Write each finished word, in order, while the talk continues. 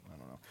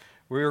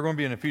We are going to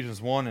be in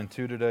Ephesians 1 and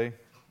 2 today.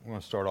 We're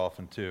going to start off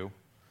in 2.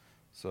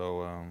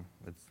 So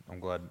I'm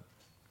glad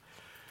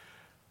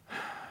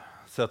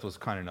Seth was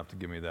kind enough to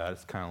give me that.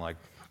 It's kind of like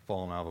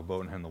falling out of a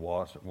boat and hitting the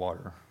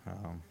water,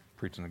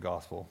 preaching the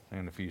gospel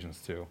in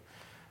Ephesians 2.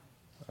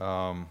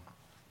 And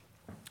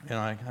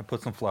I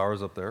put some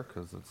flowers up there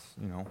because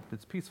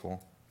it's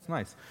peaceful. It's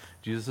nice.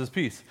 Jesus is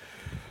peace.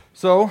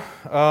 So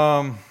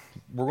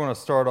we're going to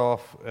start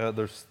off.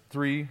 There's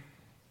 3.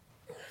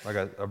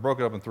 I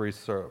broke it up in 3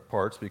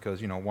 parts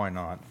because, why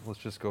not? Let's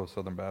just go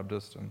Southern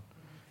Baptist and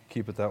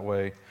keep it that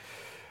way.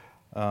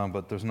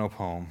 But there's no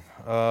poem.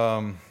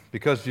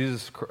 Because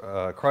Jesus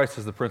Christ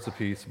is the Prince of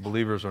Peace,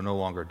 believers are no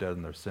longer dead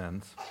in their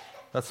sins.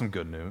 That's some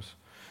good news.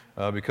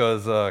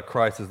 Because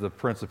Christ is the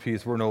Prince of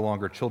Peace, we're no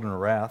longer children of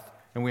wrath,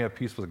 and we have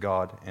peace with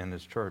God and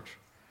His church.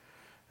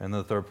 And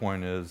the third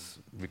point is,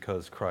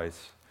 because Christ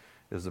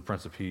is the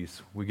Prince of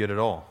Peace, we get it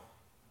all.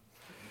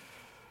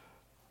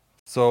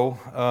 So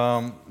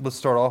let's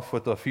start off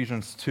with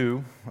Ephesians 2,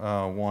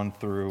 1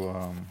 through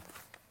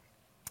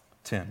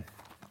 10.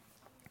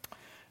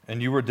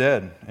 And you were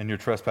dead in your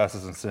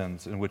trespasses and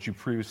sins, in which you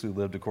previously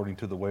lived according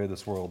to the way of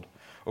this world,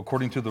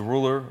 according to the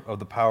ruler of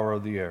the power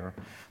of the air,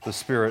 the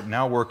Spirit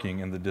now working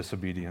in the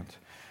disobedient.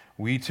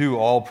 We too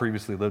all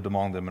previously lived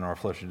among them in our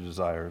fleshly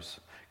desires,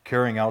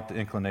 carrying out the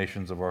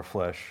inclinations of our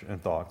flesh and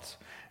thoughts.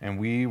 And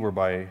we were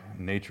by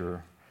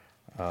nature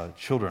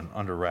children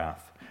under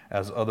wrath,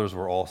 as others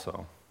were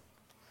also.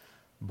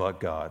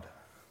 But God,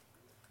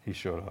 He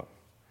showed up,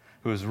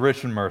 who is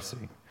rich in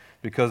mercy,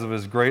 because of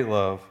His great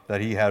love that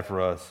He had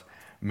for us,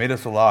 made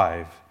us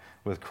alive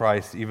with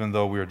Christ, even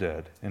though we were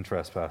dead in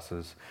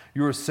trespasses.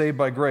 You were saved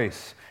by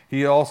grace.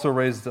 He also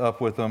raised up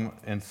with Him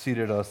and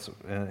seated us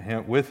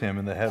with Him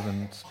in the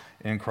heavens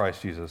in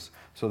Christ Jesus,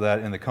 so that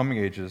in the coming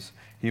ages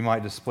He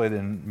might display the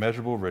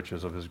immeasurable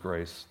riches of His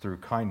grace through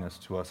kindness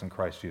to us in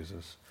Christ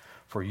Jesus.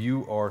 For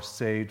you are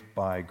saved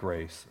by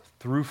grace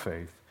through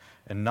faith,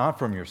 and not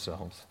from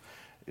yourselves.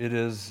 It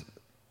is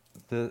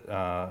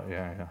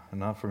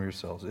not from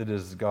yourselves. It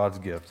is God's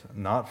gift,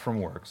 not from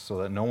works, so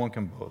that no one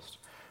can boast.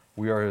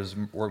 We are His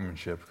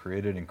workmanship,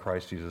 created in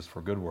Christ Jesus for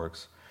good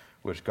works,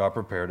 which God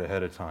prepared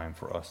ahead of time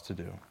for us to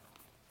do.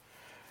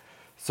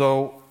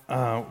 So,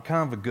 kind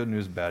of a good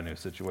news, bad news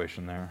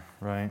situation there,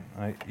 right?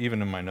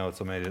 Even in my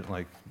notes, I made it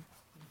like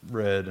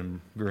red and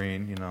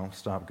green,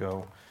 stop,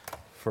 go,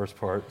 first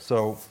part.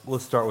 So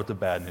let's start with the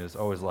bad news. I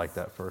always like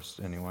that first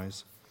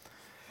anyways.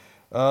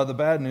 The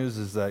bad news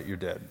is that you're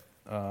dead.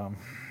 To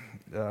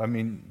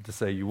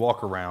say you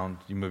walk around,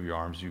 you move your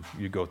arms,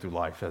 you go through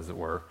life, as it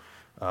were,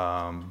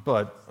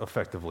 but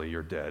effectively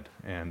you're dead,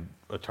 and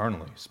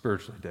eternally,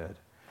 spiritually dead.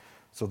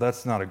 So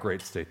that's not a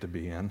great state to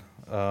be in.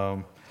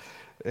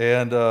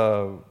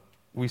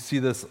 We see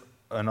this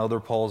in other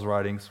Paul's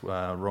writings,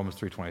 Romans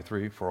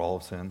 3:23, for all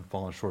have sinned,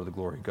 fallen short of the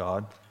glory of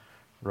God,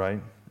 right?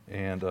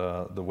 And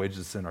the wages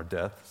of sin are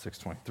death,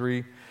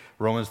 6:23.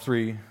 Romans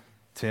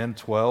 3:10,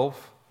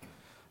 12.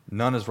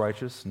 None is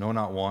righteous, no,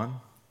 not one.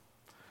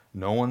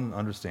 No one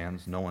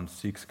understands, no one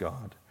seeks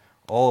God.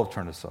 All have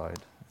turned aside.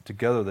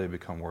 Together they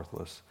become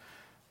worthless.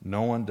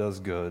 No one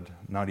does good,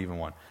 not even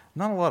one.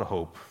 Not a lot of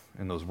hope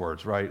in those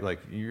words, right?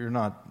 Like, you're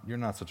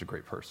not such a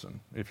great person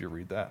if you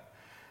read that.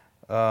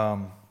 I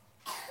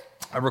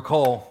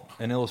recall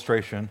an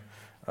illustration.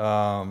 It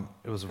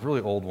was a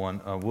really old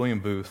one. William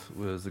Booth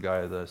was the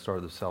guy that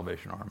started the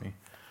Salvation Army.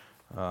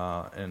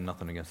 And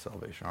nothing against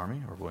Salvation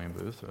Army or William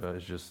Booth.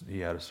 It's just he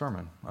had a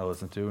sermon I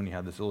listened to, and he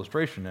had this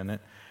illustration in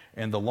it.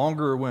 And the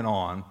longer it went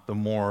on, the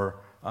more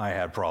I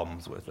had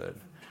problems with it.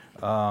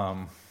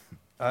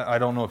 I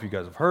don't know if you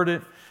guys have heard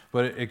it,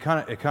 but it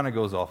kind of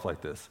goes off like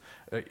this.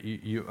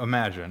 You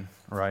imagine,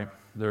 right?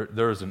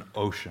 There's an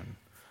ocean,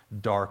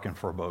 dark and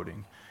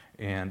foreboding,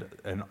 and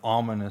an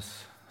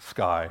ominous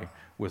sky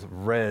with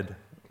red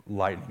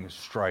lightning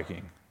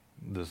striking.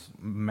 This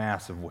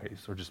massive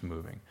waves are just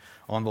moving.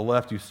 On the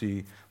left, you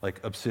see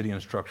like obsidian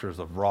structures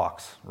of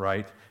rocks,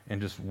 right? And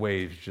just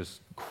waves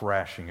just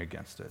crashing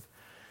against it.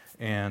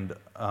 And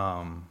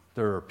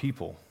there are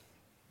people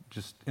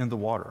just in the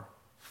water,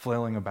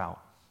 flailing about,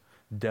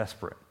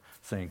 desperate,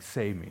 saying,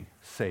 save me,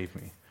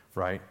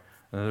 right?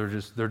 And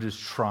they're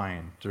just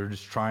trying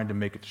to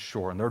make it to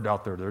shore. And they're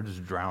out there, they're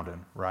just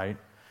drowning, right?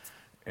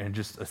 And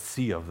just a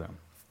sea of them.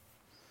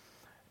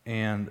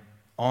 And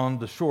on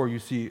the shore, you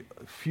see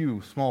a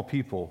few small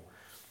people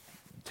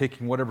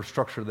taking whatever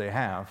structure they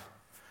have,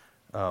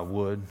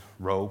 wood,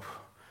 rope,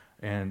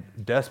 and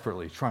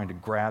desperately trying to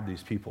grab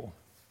these people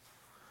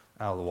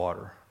out of the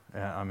water.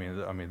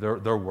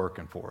 They're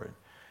working for it,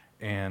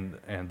 and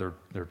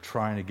they're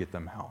trying to get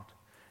them out,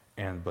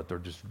 but they're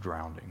just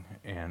drowning.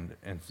 And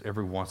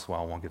every once in a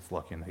while, one gets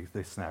lucky and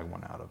they snag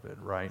one out of it,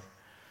 right?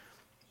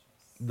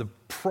 The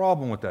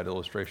problem with that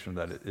illustration is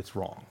that it's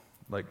wrong.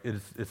 Like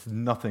it's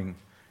nothing.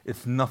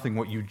 It's nothing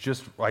what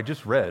I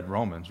just read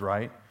Romans,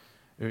 right?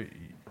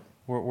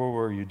 What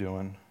were you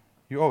doing?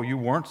 You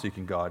weren't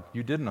seeking God.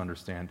 You didn't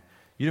understand.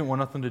 You didn't want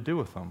nothing to do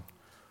with Him,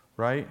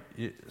 right?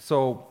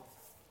 So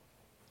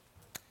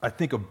I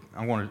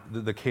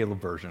want the Caleb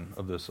version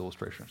of this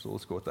illustration, so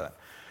let's go with that.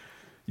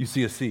 You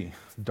see a sea,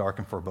 dark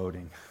and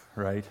foreboding,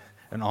 right?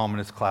 And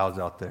ominous clouds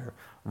out there,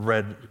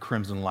 red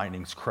crimson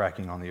lightnings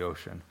cracking on the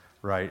ocean,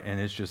 right? And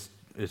it's just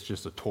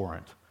a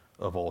torrent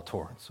of all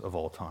torrents of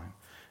all time.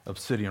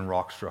 Obsidian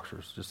rock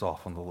structures just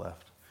off on the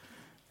left.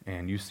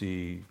 And you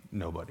see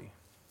nobody.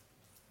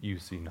 You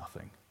see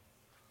nothing.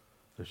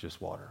 There's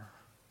just water.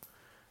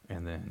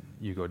 And then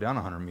you go down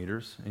 100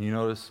 meters and you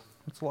notice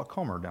it's a lot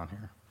calmer down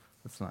here.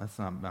 It's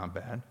not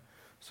bad.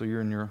 So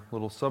you're in your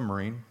little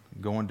submarine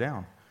going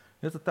down.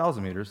 It's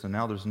 1,000 meters, and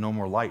now there's no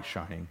more light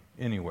shining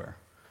anywhere,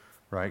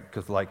 right?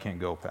 Because the light can't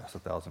go past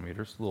 1,000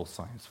 meters. A little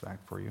science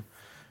fact for you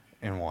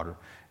in water.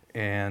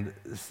 And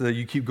so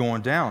you keep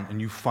going down, and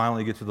you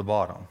finally get to the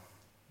bottom.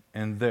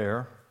 And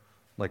there,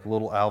 like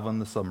little Alvin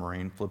the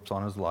submarine flips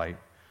on his light,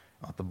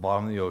 at the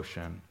bottom of the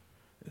ocean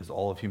is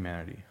all of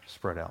humanity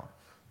spread out,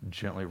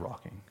 gently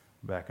rocking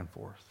back and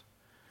forth,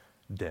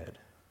 dead.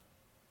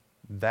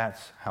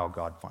 That's how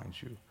God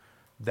finds you.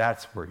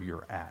 That's where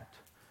you're at,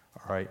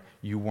 all right?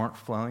 You weren't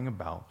flailing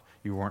about.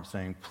 You weren't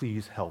saying,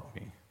 please help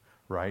me,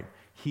 right?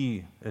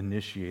 He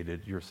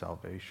initiated your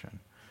salvation.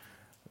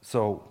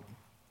 So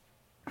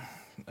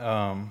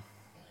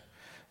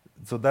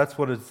that's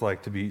what it's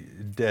like to be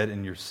dead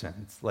in your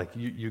sins. Like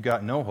you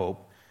got no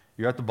hope.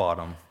 You're at the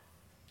bottom,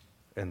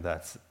 and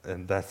that's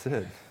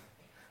it.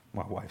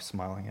 My wife's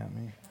smiling at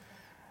me.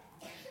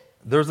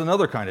 There's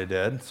another kind of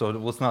dead, so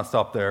let's not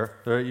stop there.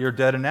 You're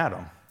dead in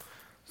Adam.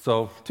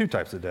 So 2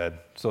 types of dead.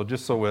 So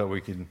just so that we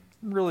can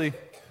really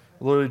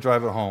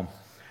drive it home.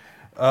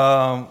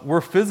 We're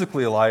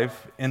physically alive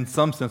in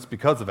some sense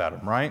because of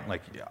Adam, right?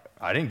 Like, yeah,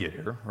 I didn't get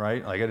here,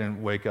 right? Like, I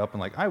didn't wake up and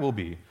like, I will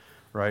be,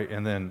 right?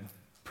 And then,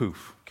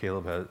 poof,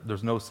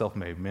 there's no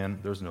self-made men,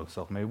 there's no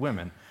self-made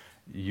women.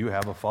 You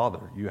have a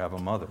father, you have a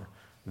mother.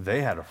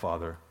 They had a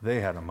father,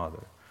 they had a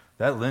mother.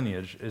 That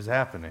lineage is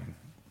happening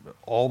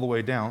all the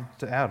way down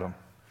to Adam.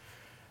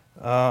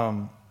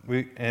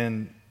 We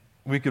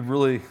could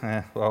really,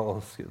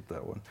 let's skip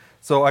that one.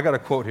 So I got a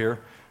quote here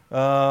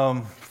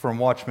from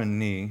Watchman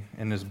Nee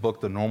in his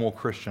book, The Normal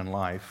Christian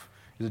Life.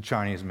 He's a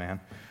Chinese man.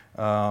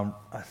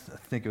 I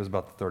think it was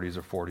about the 30s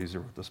or 40s he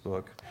wrote this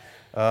book.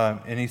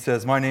 And he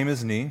says, "My name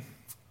is Nee."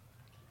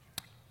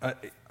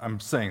 I'm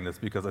saying this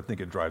because I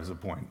think it drives the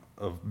point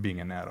of being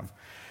an Adam.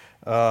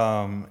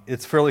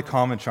 It's a fairly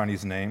common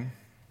Chinese name.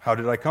 How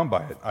did I come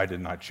by it? I did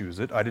not choose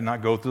it. I did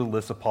not go through the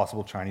list of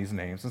possible Chinese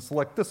names and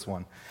select this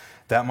one.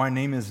 That my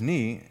name is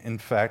Nee, in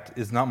fact,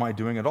 is not my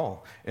doing at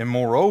all. And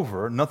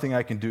moreover, nothing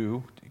I can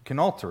do can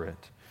alter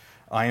it.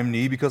 I am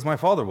Nee because my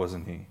father was a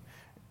Nee.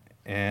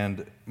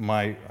 And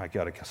I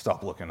got to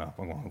stop looking up.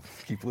 I'm going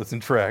to keep losing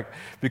track.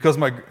 Because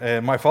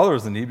my father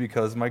was a Nee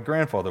because my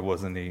grandfather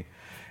was a Nee.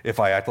 If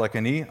I act like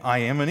a Nee, I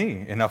am a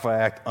Nee. And if I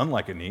act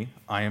unlike a Nee,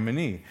 I am a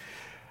Nee.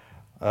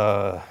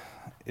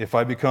 If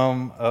I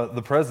become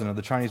the president of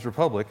the Chinese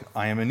Republic,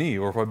 I am a Nee.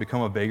 Or if I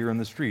become a beggar in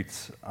the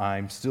streets,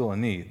 I'm still a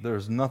Nee.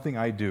 There's nothing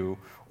I do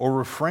or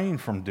refrain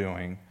from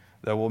doing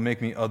that will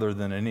make me other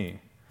than a Nee.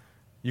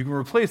 You can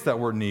replace that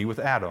word Nee with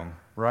Adam,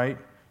 right?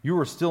 You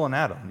are still an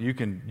Adam. You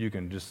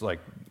can just like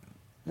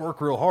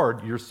work real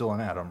hard. You're still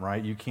an Adam,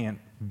 right? You can't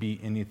be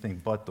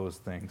anything but those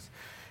things.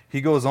 He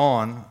goes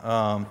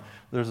on.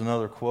 There's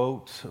another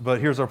quote,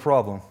 but here's our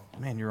problem.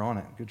 Man, you're on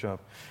it. Good job.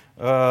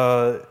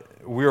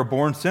 We are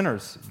born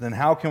sinners. Then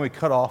how can we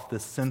cut off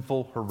this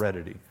sinful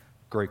heredity?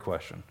 Great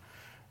question.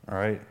 All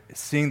right.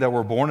 Seeing that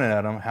we're born in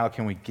Adam, how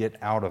can we get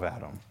out of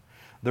Adam?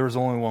 There is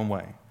only one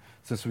way.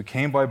 Since we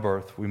came by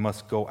birth, we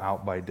must go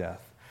out by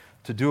death.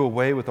 To do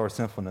away with our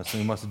sinfulness,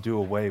 we must do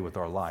away with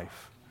our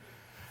life.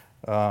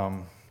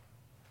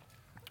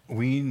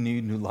 We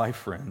need new life,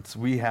 friends.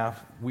 We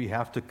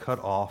have to cut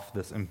off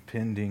this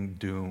impending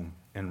doom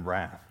and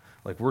wrath.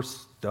 Like, we're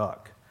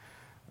stuck.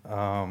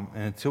 And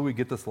until we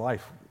get this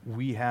life,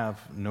 we have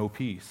no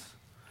peace.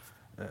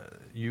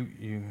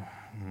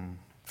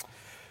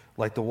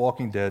 Like the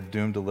Walking Dead,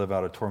 doomed to live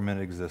out a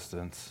tormented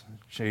existence,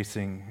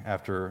 chasing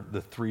after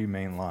the 3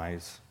 main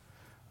lies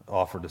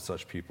offered to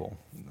such people.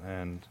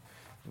 And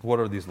what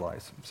are these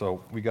lies?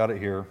 So we got it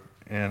here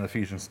in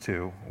Ephesians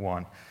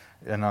 2:1,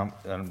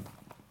 and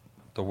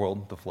the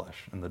world, the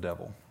flesh, and the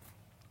devil.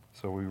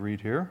 So we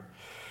read here,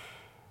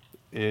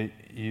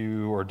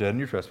 you are dead in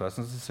your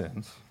trespasses and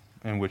sins,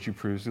 in which you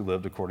previously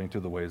lived according to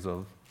the ways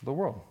of the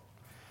world,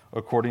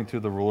 according to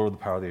the ruler of the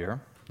power of the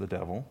air, the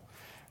devil.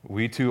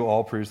 We too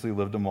all previously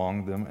lived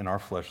among them in our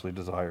fleshly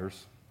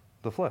desires,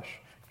 the flesh,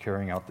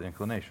 carrying out the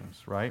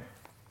inclinations, right?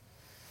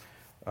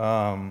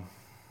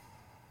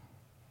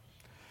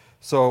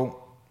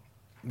 So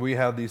we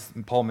have these,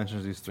 Paul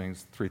mentions these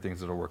things, 3 things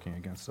that are working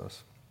against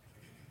us.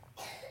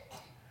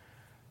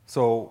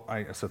 So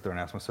I sit there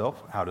and ask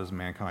myself, how does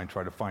mankind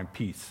try to find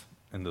peace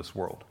in this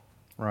world,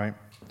 right?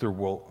 Through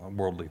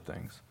worldly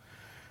things.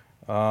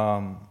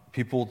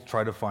 People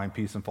try to find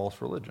peace in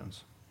false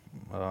religions.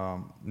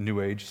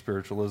 New Age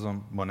spiritualism,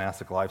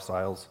 monastic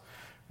lifestyles,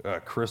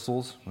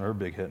 crystals, they're a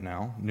big hit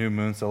now, new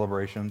moon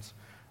celebrations,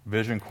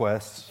 vision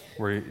quests,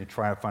 where you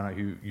try to find out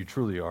who you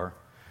truly are,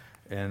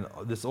 And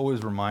this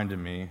always reminded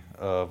me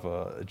of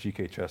a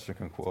G.K.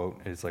 Chesterton quote.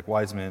 It's like,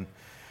 wise men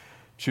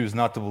choose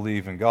not to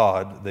believe in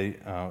God.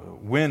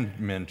 When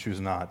men choose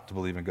not to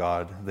believe in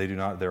God, they do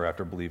not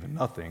thereafter believe in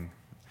nothing.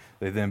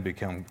 They then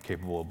become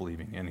capable of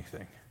believing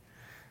anything.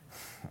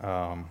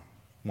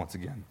 Once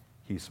again,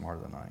 he's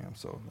smarter than I am,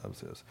 so that was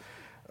his.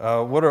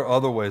 What are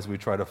other ways we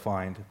try to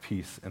find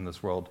peace in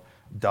this world?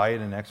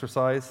 Diet and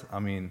exercise. I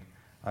mean,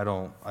 I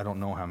don't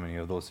know how many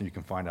of those you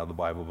can find out of the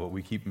Bible, but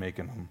we keep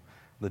making them,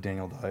 the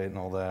Daniel diet and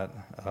all that.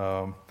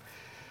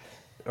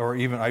 Or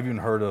even I've even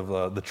heard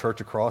of the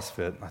Church of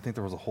CrossFit. I think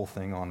there was a whole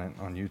thing on it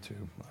on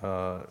YouTube.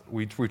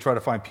 We try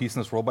to find peace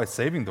in this world by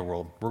saving the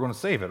world. We're going to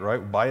save it,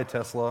 right? Buy a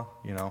Tesla,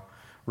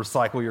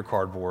 recycle your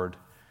cardboard.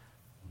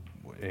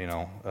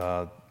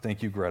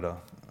 Thank you, Greta,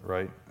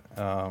 right?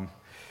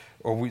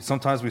 Or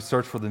sometimes we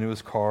search for the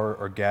newest car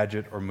or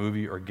gadget or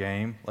movie or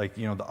game. Like,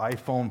 the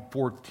iPhone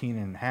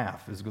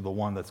 14.5 is the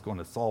one that's going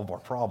to solve our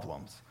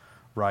problems,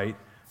 right?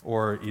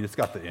 Or it's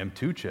got the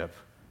M2 chip.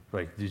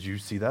 Like, did you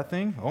see that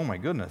thing? Oh my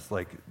goodness!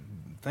 Like,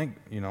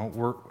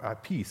 we're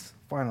at peace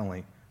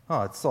finally.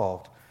 Oh, it's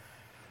solved.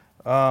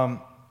 And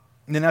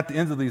then at the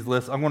end of these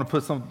lists, I'm going to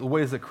put some the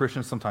ways that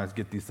Christians sometimes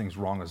get these things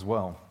wrong as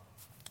well.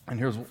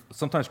 And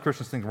sometimes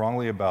Christians think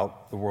wrongly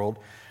about the world,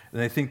 and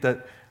they think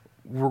that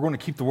we're going to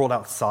keep the world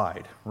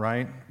outside,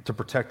 right, to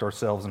protect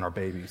ourselves and our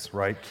babies,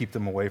 right, keep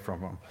them away from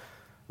them.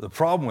 The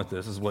problem with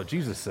this is what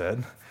Jesus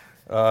said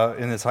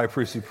in his high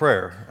priestly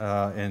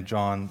prayer in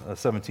John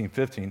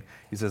 17:15.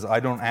 He says, I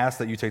don't ask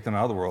that you take them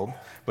out of the world,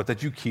 but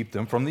that you keep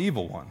them from the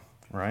evil one,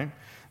 right?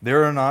 They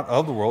are not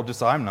of the world,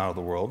 just I'm not of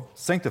the world.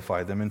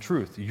 Sanctify them in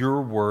truth.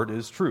 Your word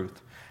is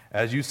truth.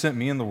 As you sent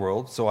me in the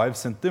world, so I've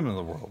sent them in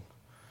the world.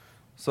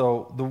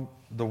 So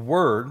the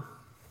word,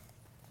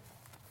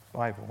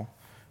 Bible,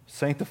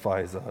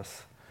 sanctifies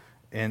us,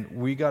 and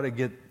we got to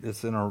get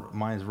this in our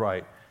minds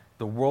right.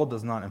 The world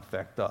does not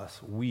infect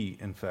us. We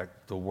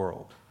infect the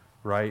world,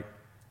 right?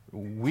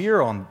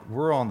 We're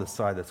on the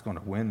side that's going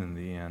to win in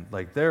the end.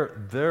 Like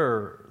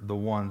they're the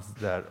ones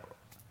that,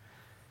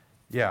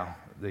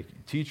 they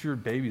teach your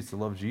babies to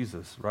love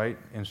Jesus, right?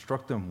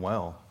 Instruct them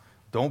well.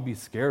 Don't be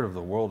scared of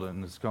the world.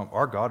 And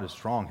our God is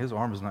strong. His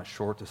arm is not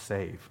short to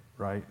save,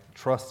 right?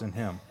 Trust in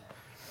him.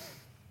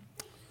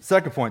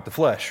 Second point, the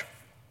flesh.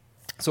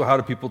 So how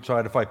do people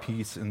try to find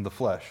peace in the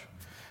flesh?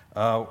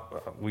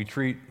 We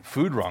treat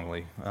food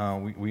wrongly.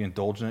 We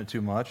indulge in it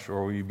too much,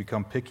 or we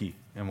become picky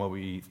in what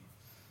we eat.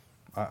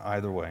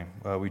 Either way,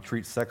 we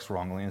treat sex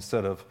wrongly.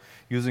 Instead of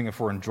using it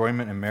for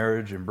enjoyment in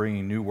marriage and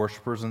bringing new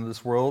worshipers into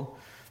this world,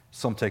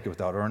 some take it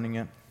without earning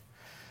it.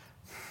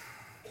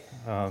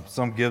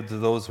 Some give to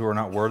those who are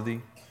not worthy.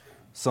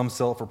 Some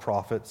sell it for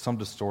profit. Some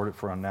distort it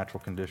for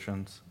unnatural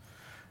conditions.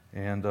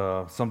 And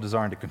some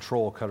desiring to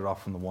control cut it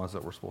off from the ones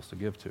that we're supposed to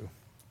give to.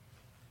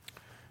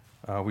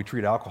 We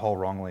treat alcohol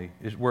wrongly,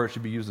 where it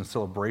should be used in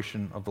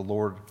celebration of the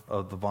Lord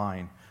of the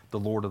vine, the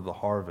Lord of the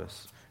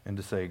harvest, and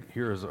to say,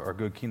 here is our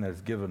good King that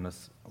has given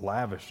us,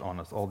 lavished on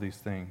us all these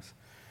things.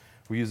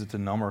 We use it to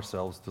numb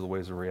ourselves to the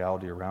ways of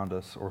reality around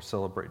us or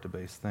celebrate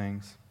debased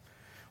things.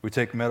 We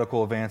take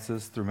medical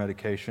advances through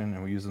medication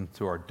and we use them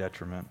to our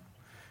detriment.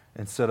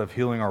 Instead of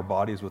healing our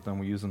bodies with them,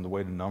 we use them the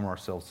way to numb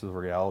ourselves to the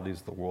realities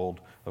of the world,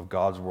 of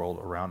God's world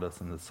around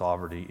us and the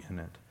sovereignty in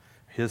it,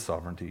 his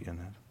sovereignty in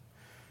it.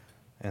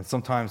 And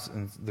sometimes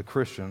in the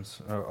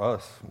Christians, or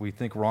us, we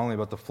think wrongly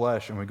about the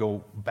flesh and we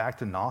go back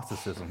to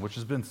Gnosticism, which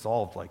has been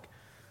solved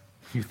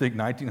you think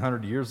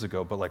 1900 years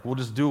ago, but we'll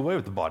just do away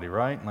with the body,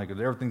 right?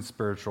 Everything's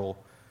spiritual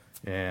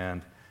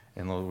and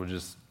we'll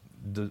just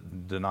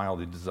deny all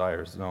the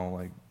desires.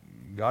 No,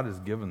 God has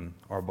given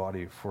our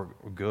body for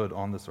good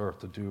on this earth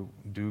to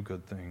do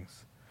good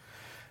things.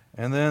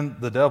 And then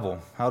the devil.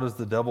 How does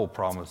the devil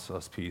promise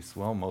us peace?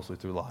 Well, mostly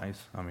through lies.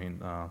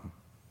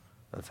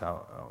 That's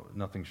how,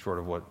 nothing short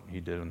of what he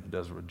did in the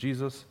desert with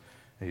Jesus.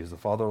 He's the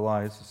father of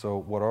lies. So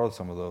what are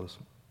some of those?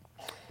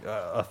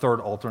 A third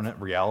alternate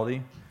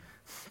reality.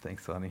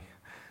 Thanks, honey.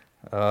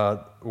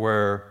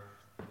 Where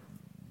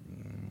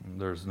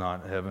there's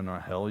not heaven or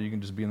hell. You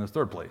can just be in this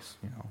third place.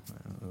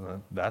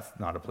 That's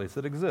not a place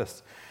that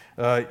exists.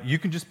 You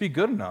can just be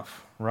good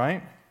enough,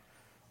 right?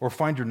 Or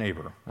find your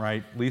neighbor,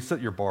 right? At least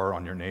set your bar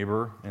on your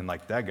neighbor and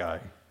that guy,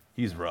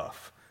 he's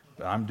rough.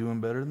 But I'm doing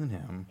better than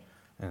him.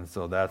 And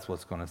so that's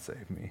what's going to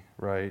save me,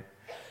 right?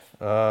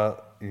 Or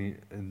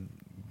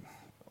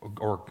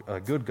a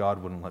good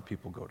God wouldn't let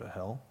people go to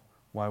hell.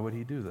 Why would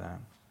he do that?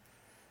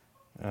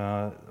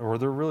 Or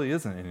there really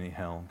isn't any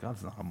hell.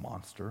 God's not a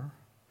monster.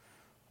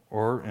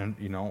 Or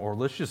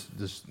let's just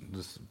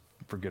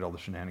forget all the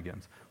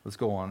shenanigans. Let's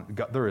go on.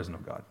 God, there is no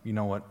God. You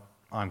know what?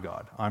 I'm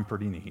God. I'm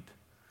pretty neat.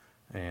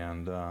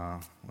 And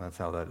that's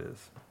how that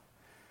is.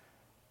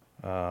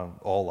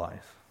 All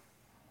lies.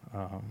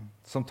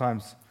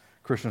 Sometimes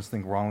Christians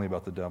think wrongly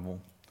about the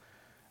devil.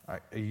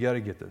 You got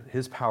to get this.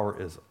 His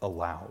power is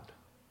allowed,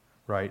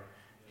 right?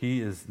 He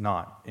is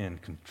not in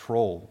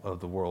control of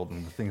the world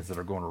and the things that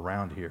are going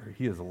around here.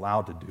 He is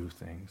allowed to do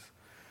things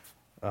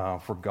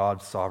for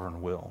God's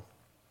sovereign will.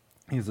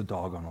 He's a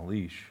dog on a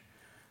leash.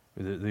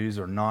 These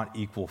are not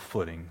equal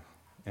footing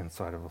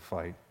inside of a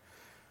fight.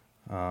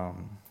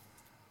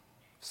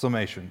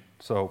 Summation.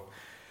 So,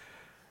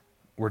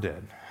 we're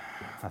dead.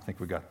 I think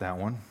we got that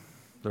one.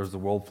 There's the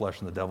world, flesh,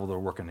 and the devil. They're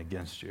working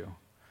against you.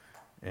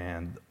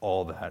 And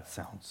all that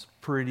sounds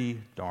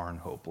pretty darn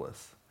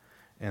hopeless.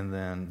 And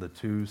then the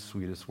two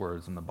sweetest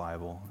words in the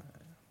Bible,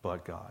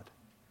 but God.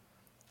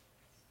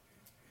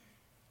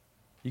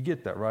 You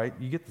get that, right?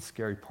 You get the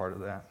scary part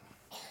of that.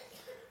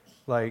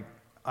 Like,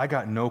 I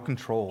got no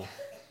control.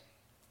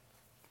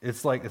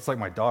 It's like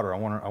my daughter. I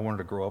want her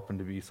to grow up and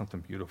to be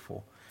something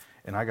beautiful.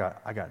 And I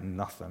got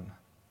nothing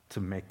to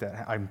make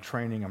that. I'm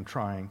training, I'm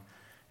trying,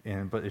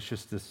 but it's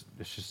just this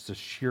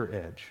sheer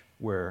edge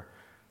where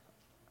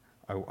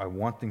I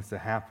want things to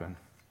happen,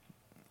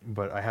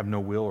 but I have no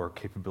will or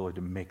capability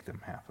to make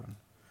them happen.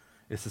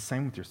 It's the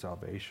same with your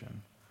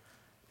salvation.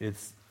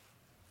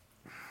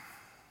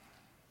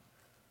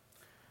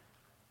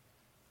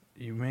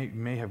 You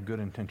may have good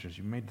intentions,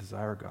 you may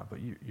desire God, but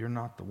you're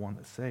not the one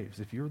that saves.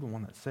 If you're the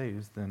one that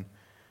saves, then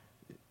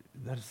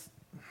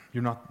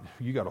you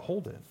got to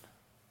hold it.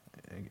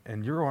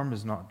 And your arm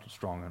is not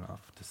strong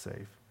enough to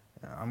save.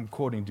 I'm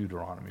quoting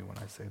Deuteronomy when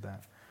I say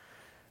that.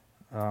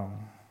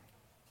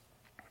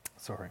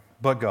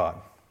 But God,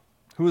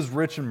 who is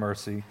rich in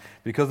mercy,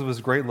 because of his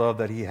great love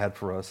that he had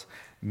for us,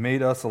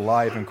 made us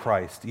alive in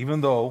Christ, even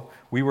though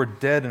we were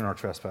dead in our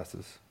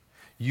trespasses.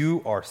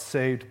 You are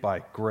saved by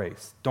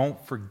grace. Don't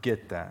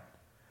forget that.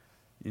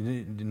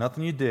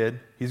 Nothing you did.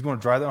 He's going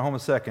to drive that home a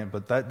second,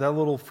 but that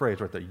little phrase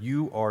right there,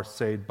 you are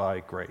saved by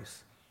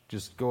grace.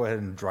 Just go ahead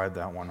and drive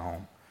that one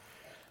home.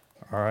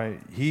 All right.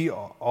 He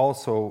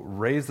also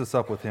raised us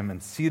up with him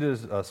and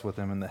seated us with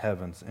him in the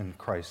heavens in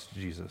Christ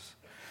Jesus,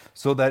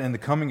 so that in the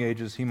coming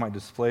ages he might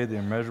display the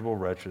immeasurable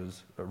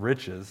riches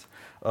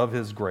of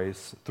his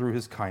grace through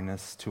his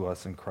kindness to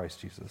us in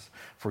Christ Jesus.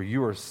 For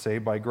you are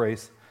saved by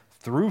grace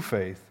through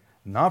faith,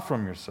 not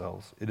from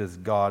yourselves. It is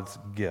God's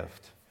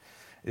gift.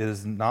 It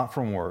is not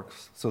from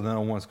works, so that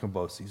no one can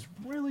boast. He's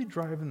really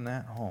driving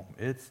that home.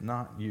 It's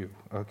not you,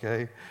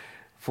 okay?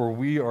 For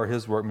we are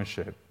his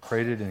workmanship,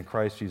 created in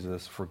Christ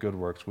Jesus for good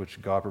works,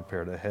 which God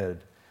prepared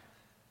ahead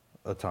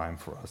of time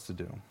for us to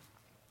do.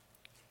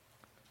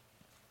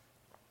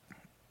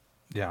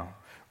 Yeah.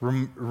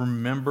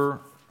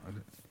 Remember,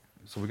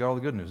 so we got all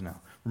the good news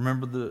now.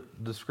 Remember the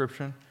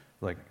description?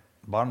 Like,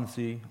 bottom of the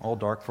sea, all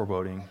dark,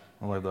 foreboding.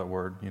 I love that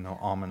word,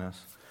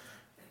 ominous.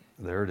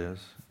 There it is.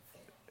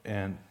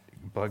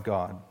 But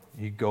God,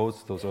 he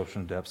goes to those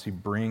ocean depths. He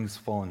brings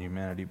fallen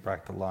humanity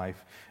back to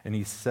life, and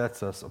he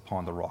sets us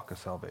upon the rock of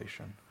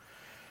salvation.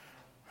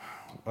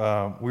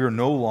 We are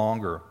no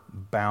longer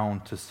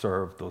bound to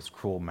serve those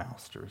cruel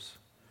masters.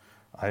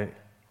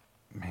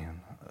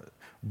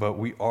 But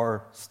we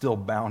are still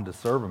bound to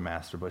serve a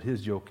master, but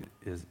his yoke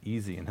is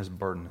easy and his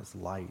burden is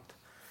light,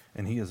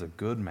 and he is a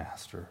good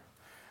master.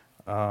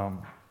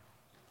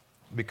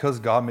 Because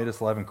God made us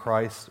alive in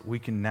Christ, we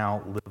can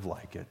now live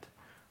like it,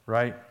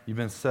 right? You've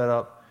been set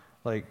up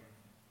like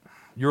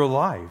you're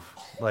alive.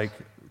 Like,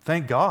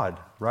 thank God,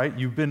 right?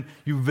 You've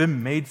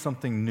been made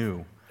something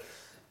new.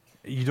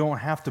 You don't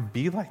have to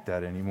be like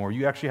that anymore.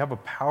 You actually have a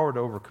power to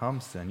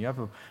overcome sin. You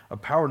have a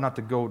power not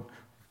to go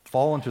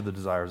fall into the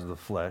desires of the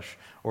flesh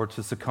or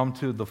to succumb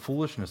to the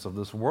foolishness of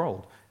this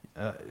world.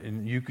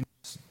 And you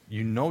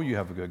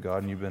have a good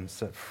God, and you've been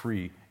set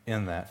free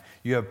in that.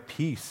 You have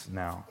peace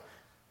now.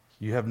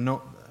 You have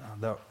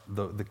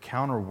the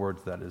counter word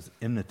to that is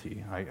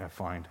enmity, I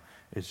find.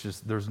 It's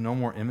just, there's no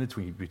more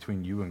enmity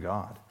between you and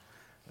God.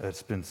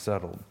 It's been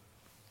settled.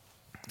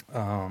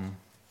 So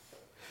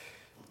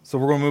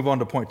we're going to move on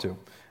to point 2.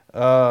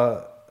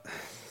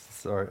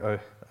 Sorry,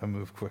 I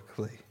moved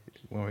quickly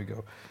when we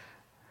go.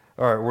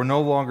 All right, we're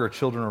no longer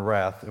children of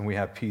wrath, and we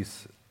have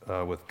peace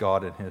with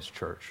God and his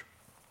church.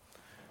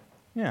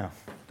 Yeah,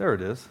 there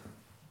it is.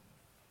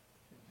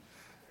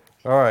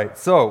 All right,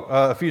 so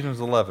Ephesians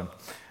 11.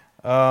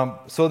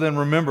 So then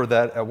remember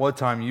that at what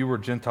time you were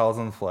Gentiles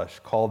in the flesh,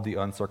 called the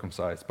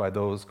uncircumcised, by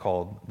those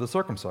called the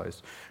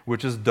circumcised,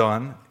 which is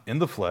done in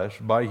the flesh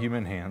by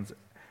human hands.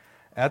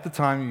 At the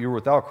time you were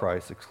without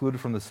Christ,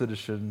 excluded from the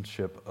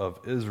citizenship of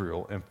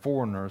Israel, and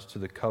foreigners to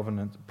the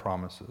covenants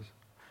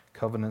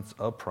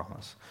of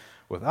promise,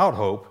 without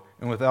hope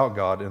and without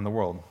God in the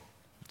world.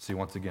 See,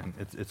 once again,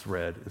 it's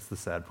red. It's the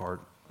sad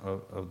part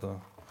of the,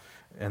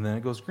 and then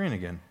it goes green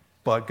again.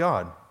 But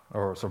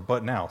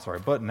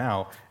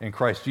now, in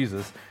Christ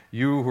Jesus,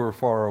 you who are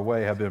far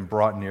away have been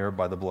brought near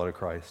by the blood of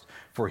Christ.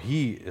 For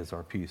he is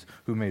our peace,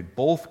 who made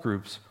both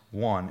groups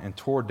one and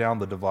tore down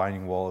the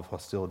dividing wall of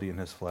hostility in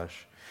his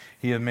flesh.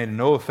 He had made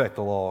no effect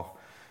the law,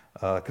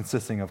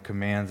 consisting of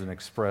commands and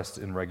expressed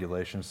in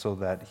regulations, so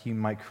that he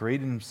might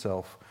create in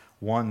himself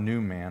one new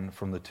man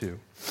from the two,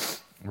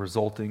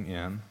 resulting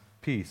in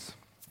peace.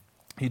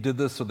 He did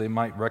this so they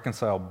might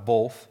reconcile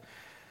both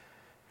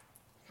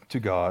to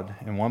God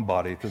in one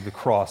body through the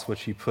cross,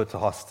 which he put to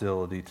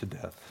hostility to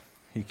death.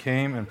 He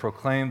came and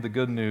proclaimed the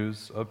good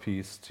news of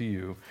peace to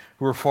you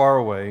who are far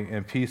away,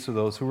 and peace to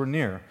those who are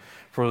near.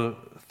 For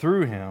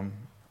through him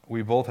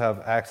we both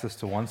have access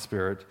to one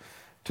Spirit.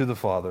 to the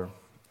Father.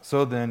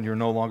 So then, you're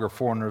no longer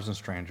foreigners and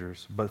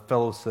strangers, but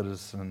fellow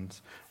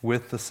citizens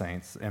with the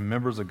saints and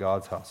members of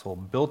God's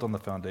household, built on the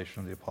foundation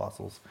of the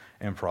apostles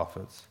and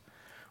prophets,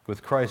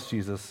 with Christ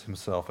Jesus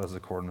himself as the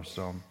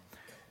cornerstone.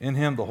 In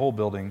him, the whole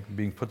building,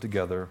 being put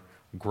together,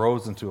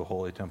 grows into a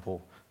holy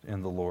temple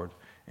in the Lord.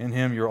 In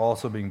him, you're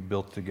also being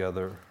built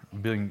together,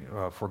 being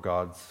for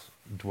God's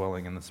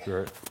dwelling in the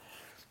Spirit.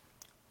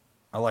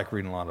 I like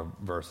reading a lot of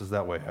verses.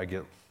 That way I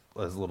get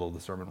as little of the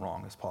sermon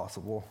wrong as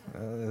possible.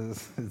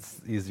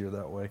 It's easier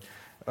that way.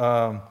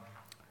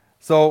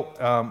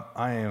 So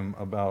I am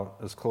about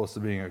as close to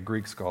being a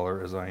Greek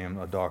scholar as I am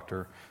a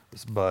doctor.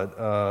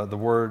 But the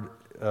word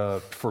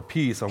for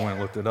peace, I went and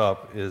looked it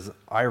up, is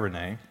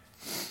eirene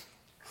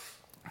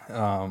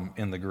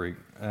in the Greek.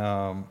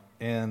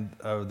 And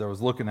I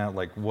was looking at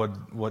like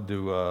what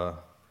do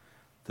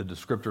the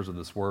descriptors of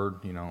this word,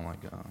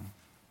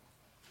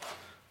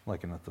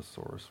 like an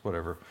thesaurus,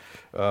 whatever.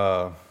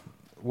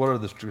 What are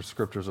the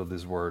descriptors of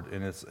this word?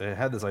 And it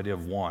had this idea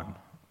of one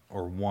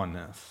or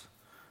oneness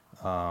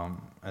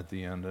at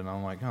the end, and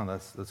I'm like, oh,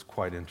 that's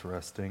quite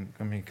interesting.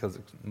 I mean,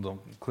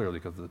 clearly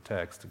because of the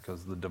text,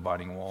 because of the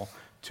dividing wall,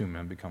 two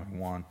men becoming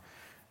one.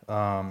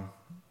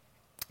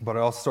 But I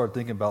also started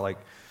thinking about like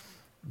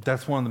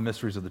that's one of the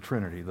mysteries of the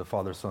Trinity, the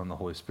Father, Son, and the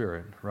Holy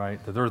Spirit,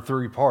 right? That there are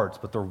three parts,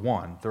 but they're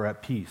one. They're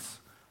at peace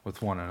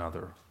with one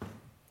another,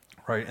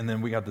 right? And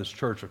then we got this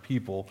church of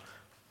people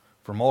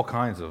from all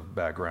kinds of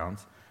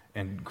backgrounds,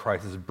 and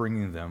Christ is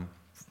bringing them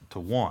to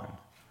one,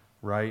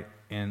 right?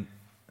 And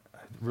I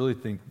really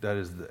think that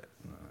is the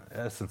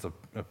essence of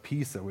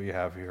peace that we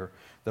have here,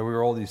 that we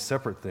are all these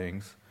separate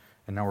things,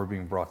 and now we're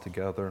being brought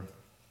together.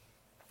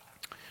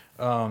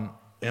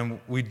 And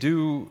we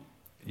do,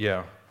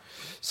 yeah.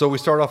 So we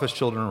start off as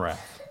children of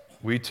wrath.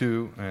 We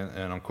too,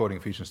 and I'm quoting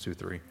Ephesians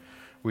 2:3,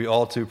 we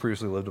all too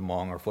previously lived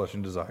among our flesh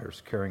and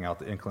desires, carrying out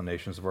the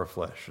inclinations of our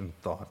flesh and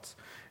thoughts,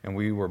 and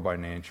we were by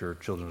nature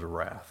children of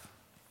wrath.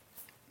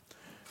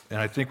 And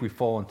I think we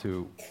fall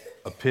into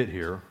a pit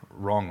here,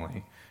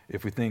 wrongly,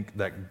 if we think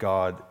that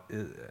God,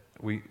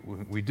 we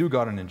do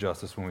God an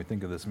injustice when we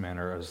think of this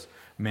manner as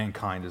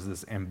mankind as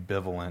this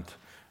ambivalent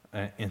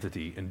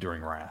entity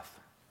enduring wrath.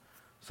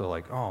 So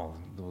like, oh,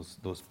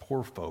 those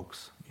poor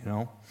folks,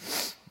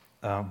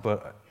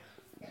 But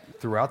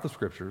throughout the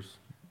scriptures,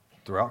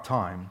 throughout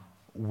time,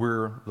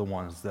 we're the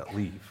ones that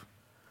leave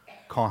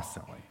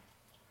constantly.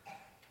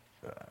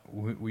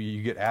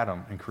 You get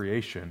Adam in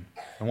creation,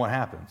 and what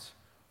happens?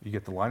 You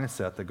get the line of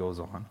Seth that goes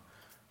on,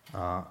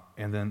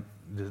 and then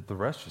the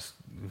rest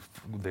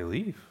they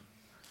leave.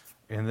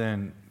 And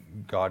then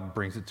God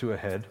brings it to a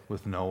head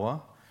with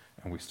Noah,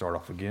 and we start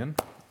off again.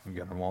 We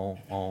get them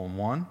all in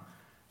one.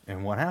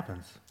 And what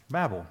happens?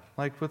 Babel,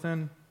 like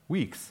within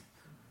weeks.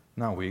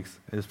 Not weeks,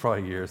 it's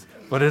probably years.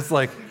 But it's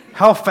like,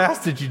 how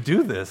fast did you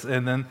do this?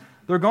 And then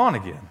they're gone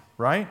again,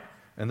 right?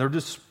 And they're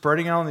just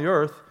spreading out on the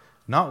earth,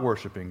 not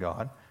worshiping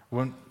God.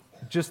 When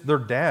just their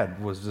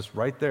dad was just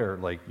right there,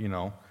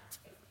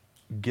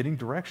 getting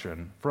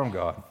direction from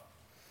God.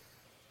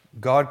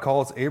 God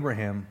calls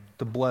Abraham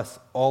to bless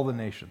all the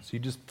nations. He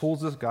just pulls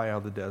this guy out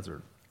of the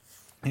desert.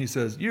 And he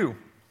says, you're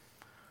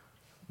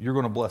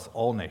going to bless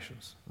all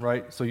nations,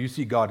 right? So you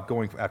see God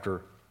going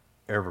after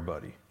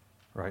everybody,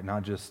 right?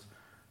 Not just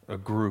a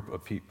group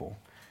of people.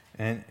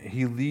 And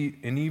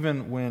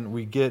even when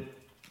we get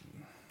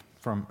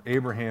from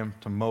Abraham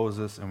to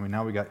Moses, and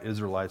now we got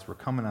Israelites, we're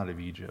coming out of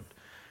Egypt.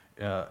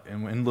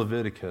 And in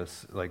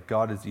Leviticus, like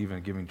God is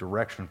even giving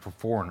direction for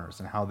foreigners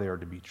and how they are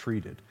to be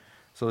treated.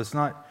 So it's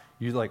not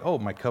you're like, oh,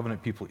 my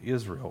covenant people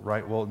Israel,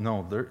 right? Well,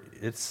 no,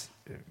 it's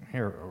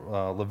here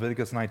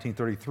Leviticus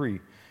 19:33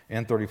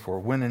 and 34.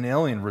 When an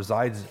alien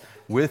resides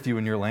with you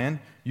in your land,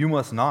 you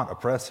must not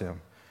oppress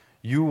him.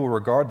 You will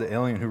regard the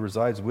alien who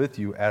resides with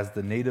you as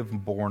the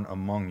native born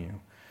among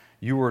you.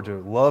 You were to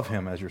love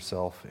him as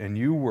yourself, and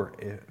you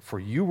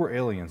were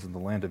aliens in the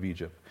land of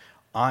Egypt.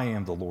 I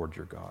am the Lord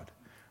your God.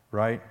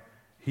 Right?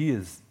 He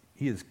is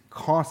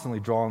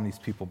constantly drawing these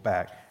people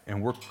back,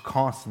 and we're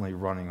constantly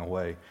running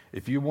away.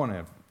 If you want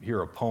to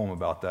hear a poem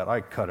about that,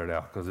 I cut it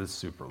out because it's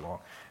super long.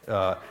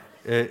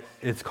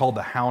 It's called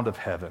The Hound of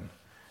Heaven.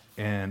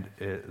 And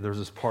there's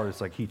this part,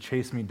 it's like, he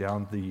chased me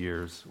down the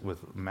years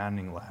with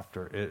maddening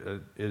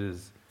laughter. It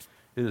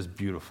is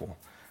beautiful.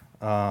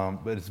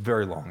 But it's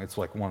very long. It's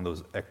like one of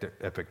those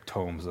epic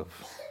tomes of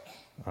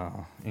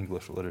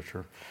English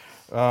literature.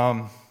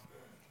 And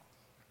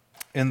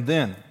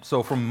then,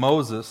 so from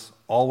Moses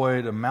all the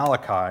way to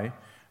Malachi,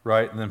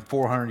 right, and then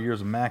 400 years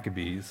of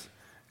Maccabees,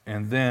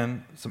 and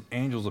then some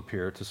angels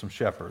appear to some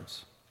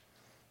shepherds,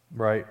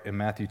 right, in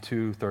Matthew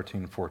 2:13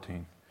 and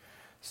 14.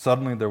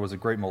 Suddenly there was a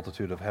great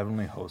multitude of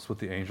heavenly hosts with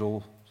the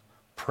angels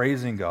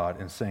praising God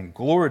and saying,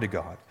 "Glory to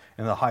God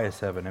in the highest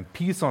heaven, and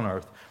peace on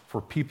earth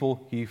for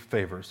people he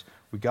favors."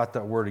 We got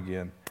that word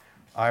again,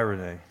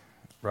 eirene,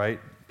 right?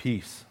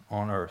 Peace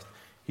on earth.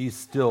 He's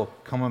still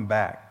coming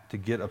back to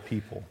get a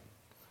people.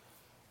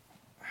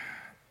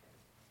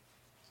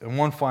 And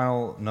one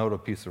final note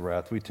of peace of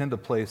wrath. We tend to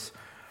place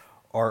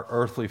our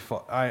earthly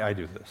I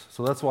do this.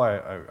 So that's why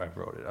I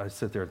wrote it. I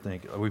sit there and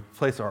think, we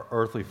place our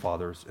earthly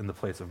fathers in the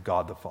place of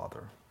God the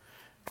Father.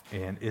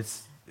 And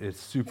it's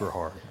super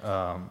hard.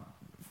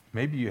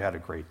 Maybe you had a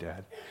great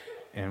dad.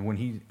 And when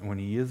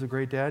he is a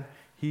great dad,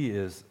 he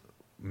is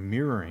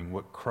mirroring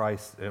what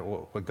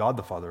what God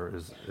the Father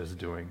is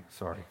doing.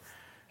 Sorry.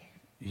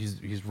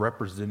 He's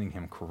representing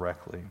him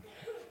correctly.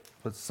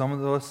 But some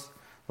of us,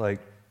 like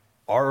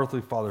our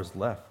earthly fathers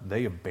left,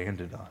 they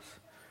abandoned us.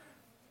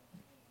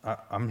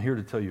 I'm here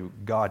to tell you,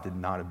 God did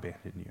not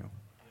abandon you.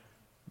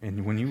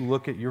 And when you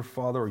look at your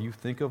father or you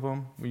think of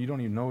him, when you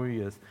don't even know who he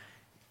is,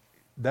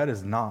 that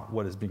is not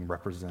what is being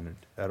represented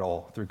at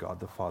all through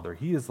God the Father.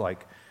 He is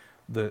like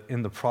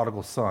in the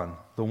prodigal son,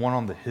 the one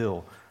on the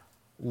hill,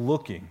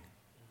 looking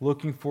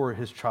for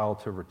his child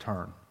to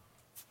return.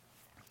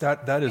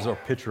 That is our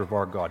picture of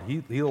our God.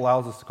 He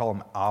allows us to call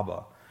him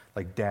Abba,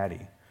 like daddy.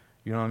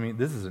 You know what I mean?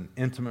 This is an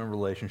intimate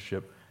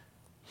relationship.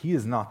 He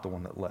is not the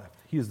one that left.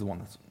 He is the one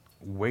that's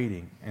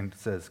waiting and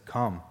says,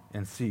 come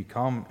and see,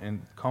 come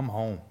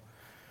home.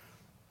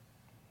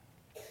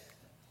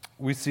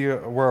 We see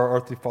where our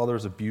earthly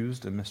fathers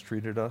abused and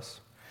mistreated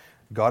us.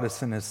 God has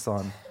sent his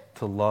son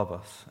to love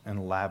us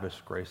and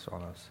lavish grace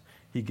on us.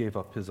 He gave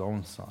up his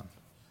own son,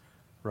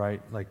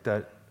 right? Like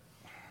that.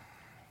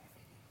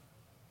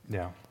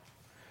 Yeah.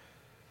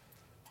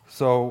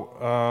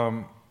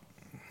 So,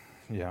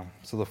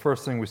 So the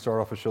first thing we start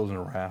off with children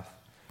of wrath.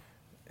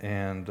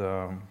 And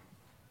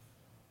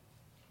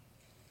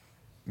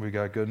we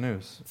got good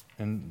news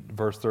in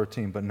verse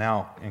 13. But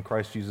now, in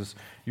Christ Jesus,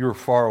 you were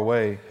far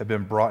away, have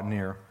been brought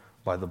near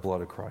by the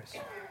blood of Christ.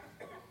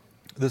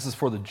 This is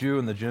for the Jew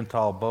and the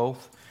Gentile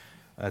both.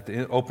 At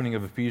the opening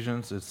of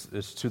Ephesians,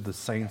 it's to the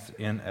saints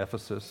in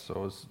Ephesus,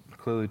 so it's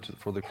clearly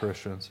for the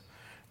Christians.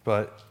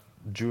 But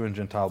Jew and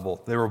Gentile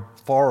both. They were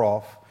far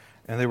off,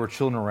 and they were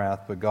children of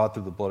wrath, but God,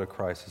 through the blood of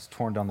Christ, has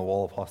torn down the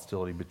wall of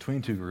hostility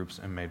between two groups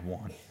and made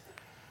one.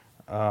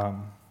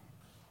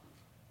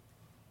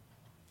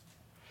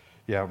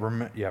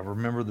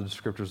 Remember the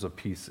descriptors of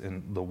peace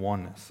and the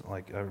oneness.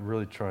 Like, I'm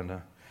really trying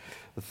to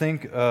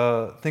think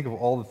of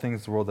all the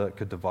things in the world that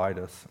could divide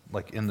us,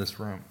 like in this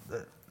room.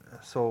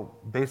 So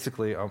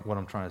basically, what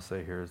I'm trying to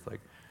say here is, like,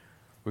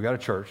 we got a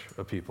church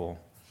of people,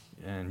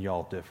 and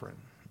y'all different.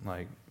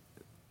 Like,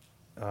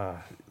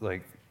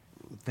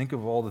 think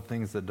of all the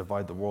things that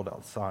divide the world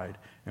outside,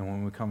 and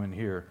when we come in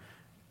here,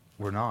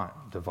 we're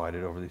not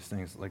divided over these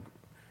things. Like,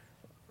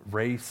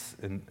 race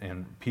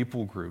and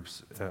people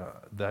groups,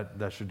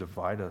 that should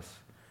divide us.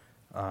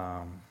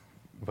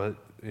 But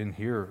in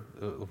here,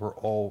 we're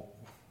all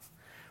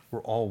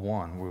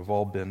one. We've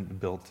all been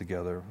built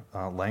together.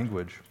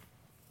 Language.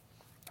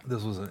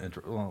 This was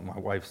my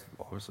wife's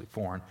obviously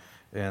foreign,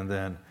 and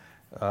then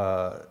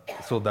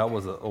so that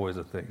was always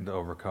a thing to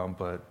overcome.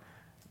 But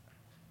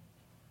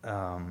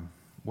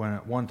when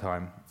at one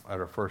time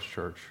at our first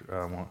church,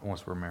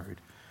 once we were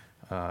married,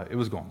 it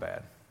was going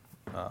bad.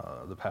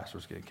 The pastor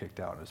was getting kicked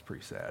out. It was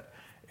pretty sad.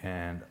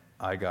 And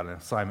I got an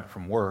assignment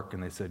from work,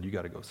 and they said, you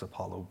got to go to Sao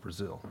Paulo,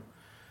 Brazil.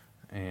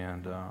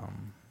 And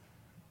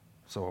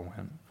so I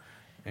went,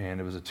 and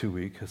it was a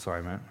 2-week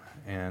assignment.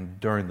 And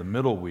during the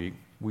middle week,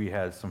 we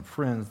had some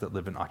friends that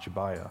live in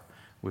Atibaia,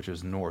 which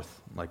is north,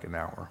 like an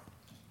hour.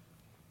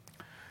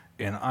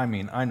 And I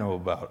mean, I know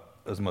about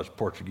as much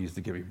Portuguese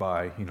to get me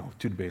by,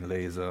 tudo bem,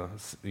 beleza,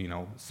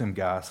 sim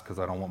gas, because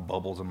I don't want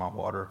bubbles in my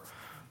water.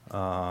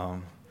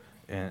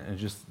 And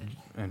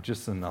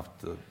just enough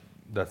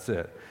that's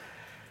it.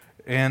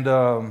 And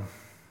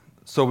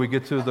so we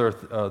get to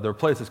their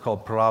place. It's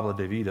called Palavra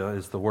de Vida,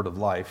 is the Word of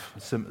Life,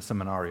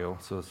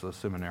 Seminario. So it's a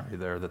seminary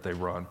there that they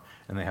run,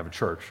 and they have a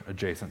church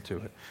adjacent to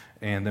it.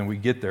 And then we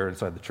get there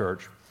inside the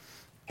church,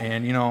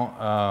 and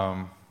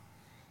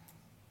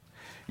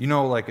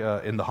like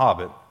in The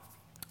Hobbit,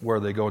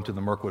 where they go into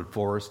the Mirkwood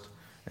Forest,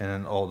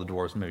 and all the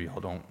dwarves, maybe y'all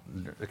don't,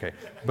 okay,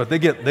 but they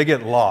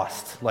get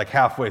lost like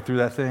halfway through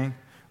that thing.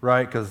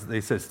 Right? Because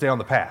they said, stay on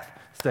the path,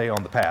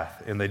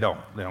 and they don't.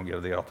 They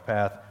get off the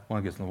path.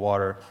 One gets in the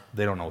water,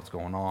 they don't know what's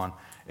going on.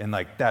 And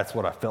like, that's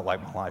what I felt like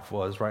my life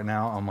was right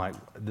now. I'm like,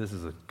 this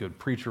is a good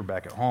preacher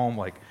back at home.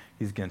 Like,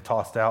 he's getting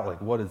tossed out.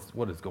 Like, what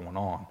is going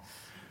on?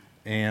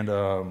 And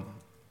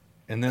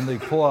then they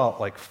pull out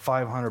like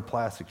 500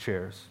 plastic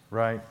chairs,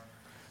 right?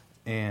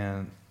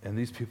 And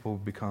these people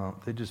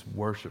they just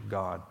worship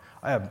God.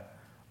 I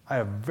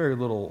have very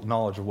little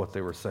knowledge of what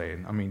they were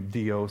saying. I mean,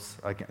 Dios,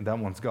 that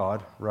one's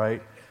God,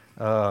 right?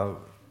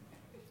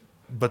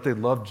 But they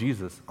love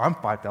Jesus. I'm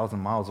 5,000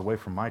 miles away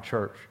from my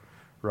church,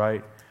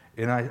 right?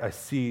 And I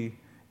see,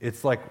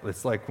 it's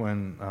like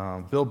when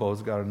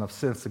Bilbo's got enough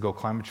sense to go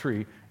climb a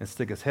tree and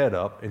stick his head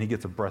up, and he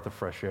gets a breath of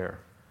fresh air.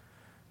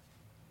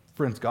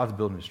 Friends, God's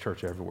building his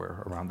church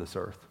everywhere around this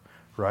earth,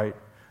 right?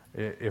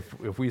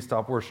 If we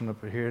stop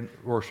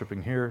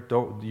worshiping here,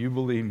 do you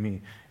believe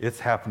me? It's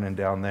happening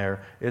down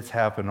there. It's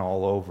happening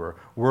all over.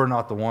 We're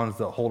not the ones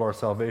that hold our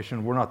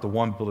salvation. We're not the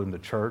one building the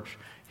church.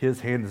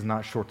 His hand is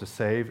not short to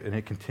save, and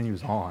it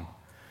continues on.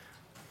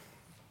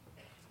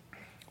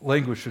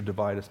 Language should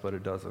divide us, but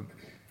it doesn't.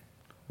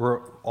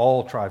 We're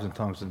all tribes and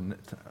tongues and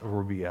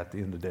will be at the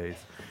end of days.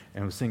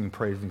 And we're singing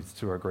praises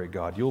to our great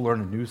God. You'll learn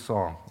a new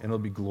song, and it'll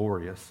be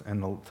glorious, and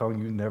it'll tell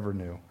you never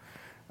knew.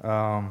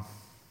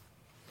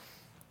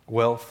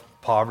 Wealth,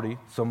 poverty.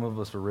 Some of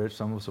us are rich,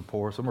 some of us are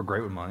poor. Some are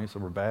great with money,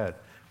 some are bad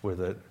with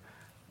it.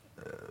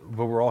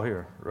 But we're all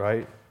here,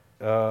 right?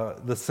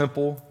 The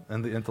simple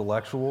and the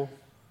intellectual.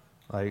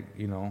 Like,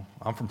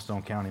 I'm from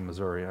Stone County,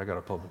 Missouri. I got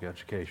a public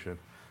education.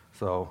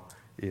 So,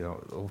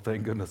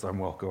 thank goodness I'm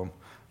welcome.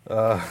 We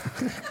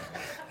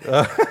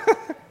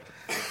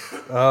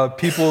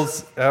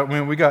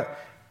got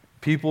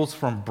peoples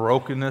from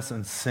brokenness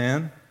and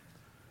sin.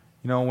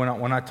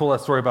 When I told that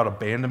story about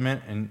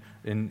abandonment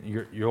and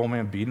your old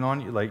man beating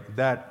on you, like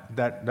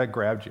that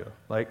grabbed you.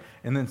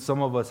 And then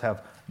some of us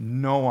have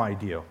no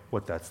idea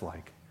what that's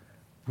like.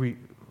 I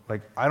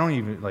don't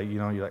even I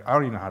don't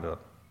even know how to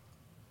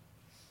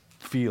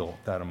feel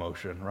that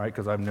emotion, right?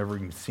 Because I've never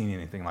even seen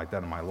anything like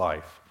that in my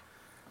life.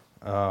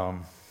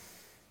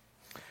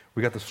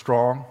 We got the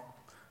strong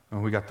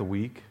and we got the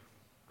weak.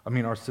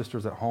 Our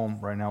sister's at home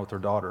right now with her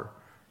daughter,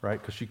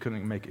 right? Because she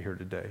couldn't make it here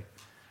today.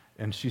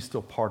 And she's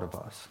still part of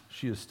us.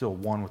 She is still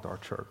one with our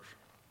church.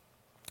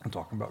 I'm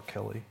talking about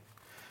Kelly.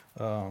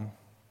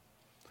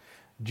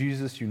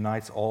 Jesus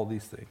unites all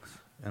these things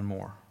and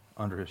more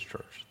under his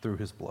church through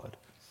his blood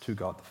to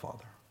God the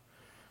Father.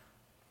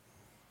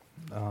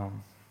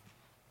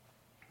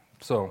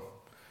 So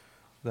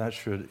that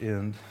should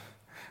end.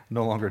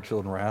 No longer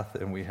children wrath,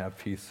 and we have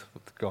peace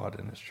with God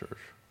in his church.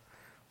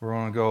 We're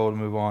going to go and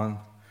move on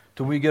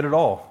till we get it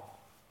all.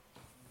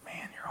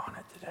 Man, you're on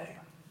it today.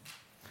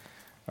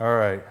 All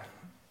right.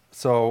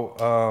 So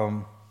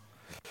I'm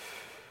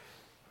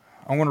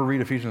going to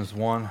read Ephesians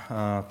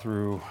 1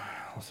 through,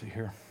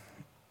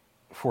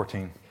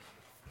 14.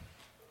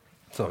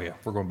 So yeah,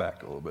 we're going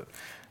back a little bit.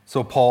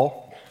 So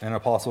Paul, an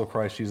apostle of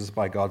Christ Jesus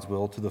by God's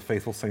will, to the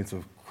faithful saints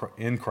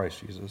in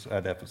Christ Jesus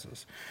at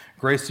Ephesus.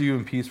 Grace to you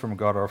and peace from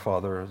God our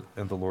Father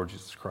and the Lord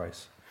Jesus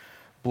Christ.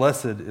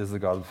 Blessed is the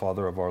God and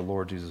Father of our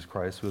Lord Jesus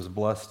Christ, who has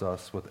blessed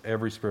us with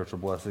every spiritual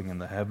blessing in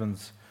the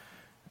heavens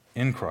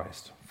in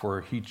Christ.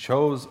 For he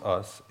chose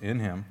us in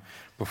him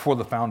before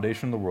the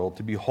foundation of the world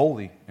to be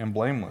holy and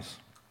blameless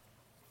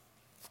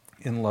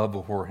in love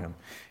before him.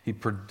 He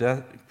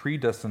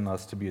predestined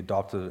us to be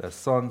adopted as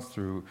sons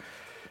through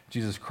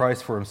Jesus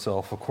Christ for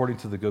himself, according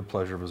to the good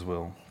pleasure of his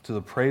will, to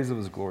the praise of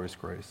his glorious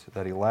grace,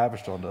 that he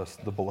lavished on us,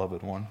 the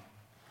beloved one.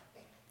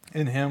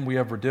 In him we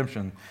have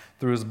redemption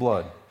through his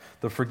blood,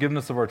 the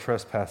forgiveness of our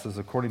trespasses,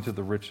 according to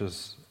the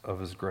riches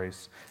of his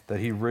grace, that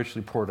he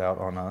richly poured out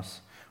on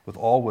us with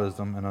all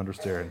wisdom and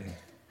understanding.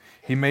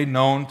 He made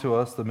known to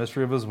us the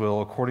mystery of his will,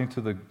 according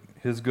to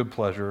his good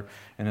pleasure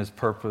and his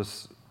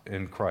purpose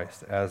in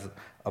Christ, as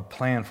a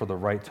plan for the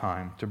right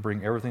time, to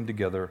bring everything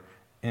together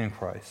in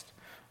Christ,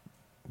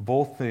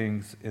 both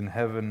things in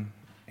heaven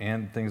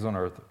and things on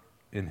earth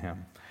in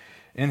him.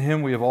 In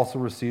him we have also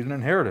received an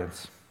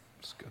inheritance.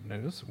 It's good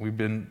news. We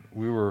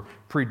were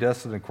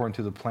predestined according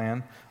to the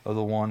plan of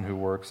the one who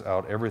works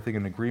out everything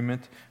in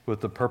agreement with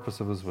the purpose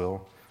of his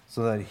will,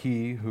 so that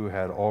he who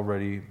had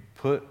already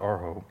put our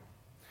hope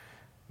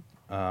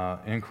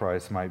in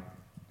Christ might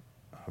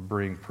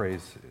bring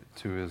praise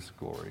to his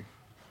glory.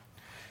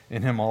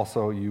 In him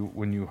also,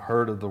 when you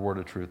heard of the word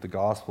of truth, the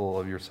gospel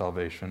of your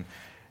salvation,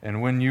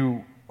 and when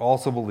you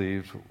also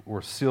believed,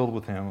 were sealed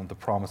with him with the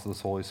promise of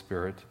the Holy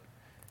Spirit.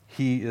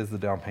 He is the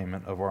down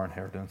payment of our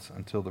inheritance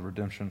until the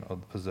redemption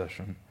of the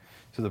possession,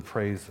 to the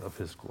praise of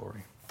his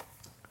glory.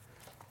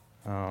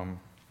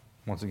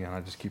 Once again,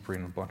 I just keep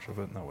reading a bunch of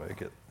it, and that way I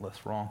get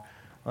less wrong.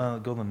 Go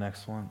to the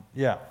next one.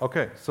 Yeah,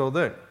 okay, so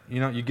there,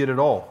 you get it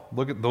all.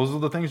 Those are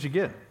the things you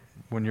get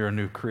when you're a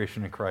new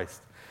creation in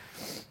Christ.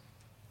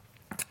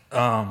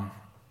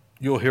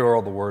 You'll hear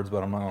all the words,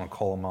 but I'm not going to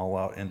call them all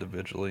out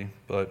individually,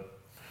 but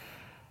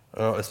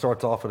it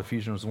starts off at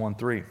Ephesians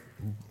 1:3.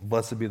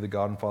 Blessed be the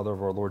God and Father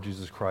of our Lord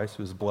Jesus Christ,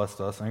 who has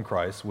blessed us in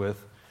Christ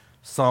with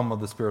some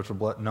of the spiritual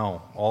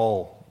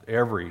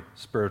every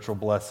spiritual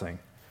blessing,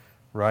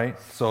 right?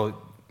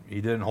 So he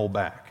didn't hold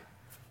back.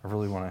 I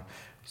really want to.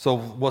 So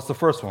what's the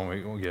first one?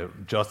 We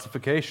get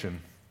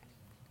justification.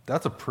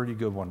 That's a pretty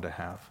good one to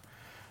have.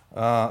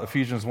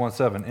 Ephesians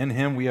 1:7. In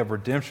him we have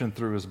redemption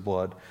through his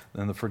blood,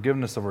 and the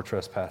forgiveness of our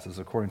trespasses,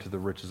 according to the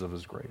riches of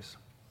his grace.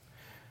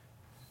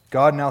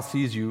 God now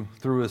sees you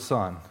through his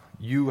Son.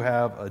 You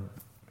have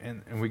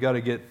and we got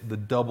to get the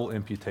double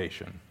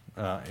imputation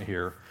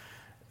here.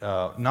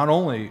 Not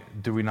only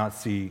do we not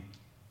see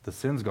the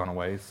sin's gone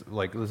away,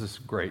 this is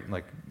great.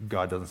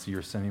 God doesn't see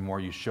your sin anymore.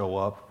 You show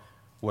up.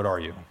 What are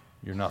you?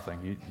 You're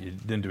nothing. You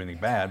didn't do anything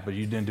bad, but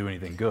you didn't do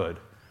anything good,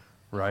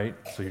 right?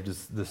 So you're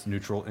just this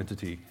neutral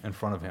entity in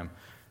front of him.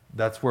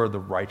 That's where the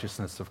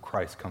righteousness of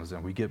Christ comes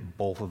in. We get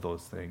both of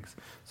those things.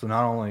 So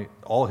not only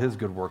all his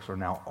good works are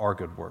now our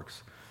good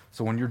works.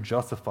 So when you're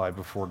justified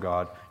before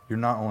God, you're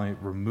not only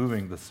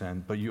removing the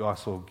sin, but you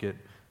also get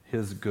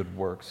his good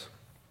works.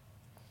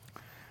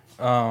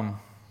 I'm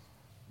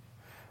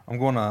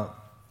going to,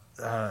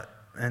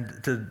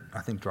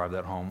 drive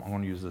that home, I'm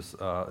going to use this.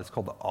 It's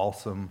called the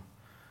awesome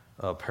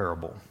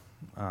parable.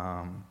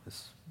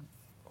 It's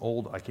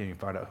old. I can't even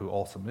find out who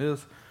Awesome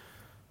is,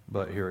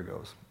 but here it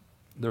goes.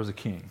 There's a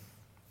king,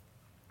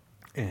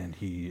 and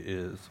he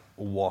is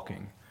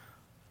walking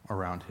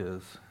around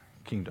his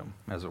kingdom,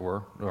 as it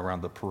were,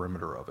 around the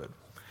perimeter of it.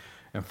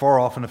 And far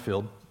off in the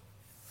field,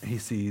 he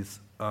sees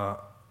a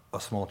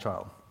small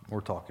child.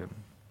 We're talking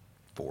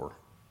 4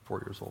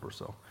 years old or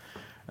so.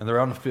 And they're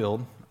out in the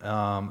field,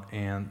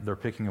 and they're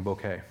picking a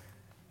bouquet.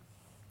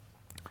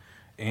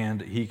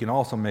 And he can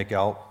also make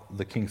out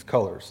the king's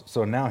colors.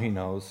 So now he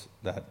knows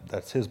that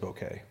that's his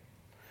bouquet.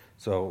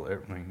 So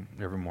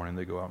every morning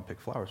they go out and pick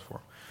flowers for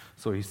him.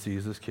 So he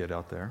sees this kid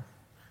out there,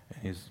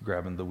 and he's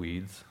grabbing the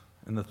weeds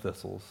and the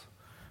thistles,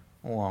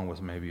 along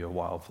with maybe a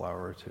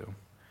wildflower or two.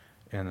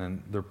 And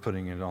then they're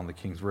putting it on the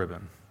king's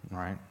ribbon,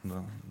 right?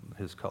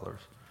 His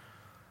colors.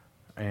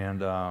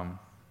 And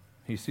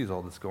he sees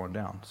all this going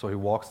down. So he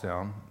walks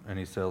down, and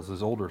he tells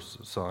his older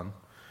son,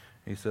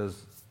 he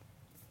says,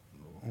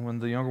 when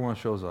the younger one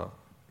shows up,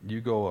 you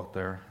go up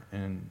there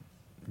and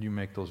you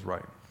make those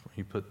right.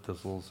 You put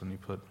thistles and you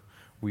put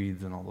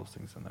weeds and all those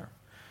things in there.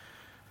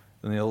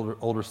 Then the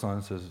older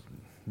son says,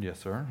 yes,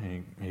 sir.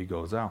 He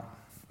goes out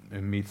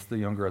and meets the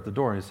younger at the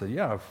door. And he said,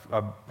 yeah, I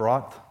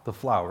brought the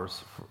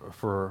flowers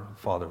for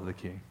father of the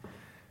king.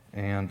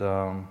 And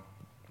the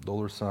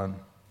older son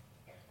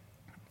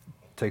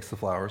takes the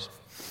flowers,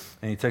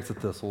 and he takes the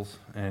thistles,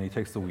 and he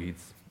takes the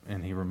weeds,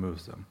 and he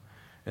removes them.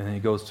 And then he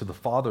goes to the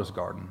father's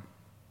garden,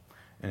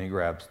 and he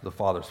grabs the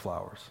father's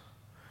flowers,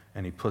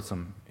 and he puts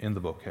them in the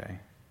bouquet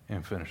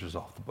and finishes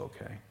off the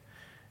bouquet,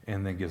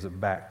 and then gives it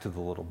back to the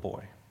little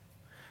boy.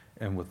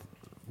 And with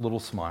little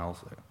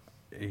smiles,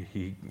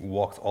 he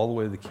walks all the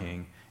way to the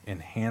king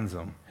and hands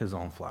him his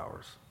own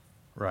flowers,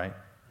 right?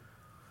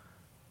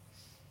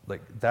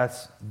 Like,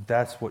 that's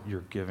what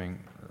you're giving.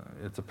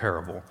 It's a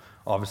parable.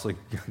 Obviously,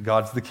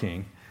 God's the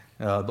king.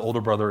 The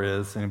older brother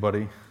is,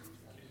 anybody?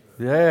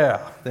 Yeah,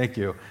 thank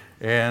you.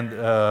 And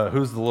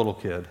who's the little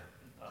kid?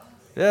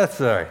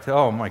 That's all right.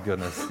 Oh, my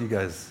goodness. You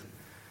guys,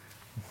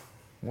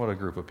 what a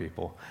group of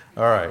people.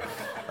 All right.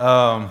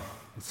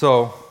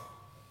 So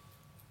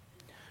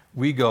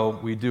we go,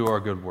 we do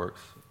our good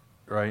works,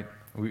 right?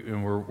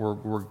 And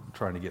we're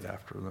trying to get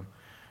after them.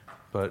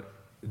 But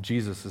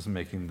Jesus is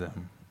making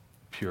them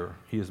pure.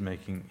 He's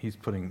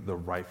putting the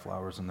right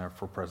flowers in there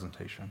for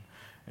presentation.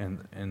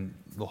 And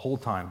the whole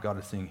time, God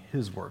is seeing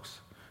his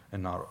works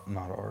and not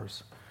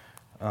ours.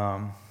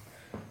 And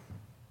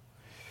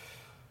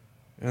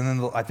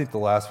then I think the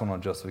last one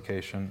on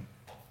justification,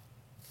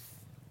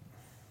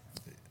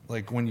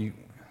 like when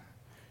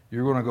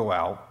you're going to go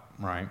out,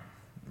 right,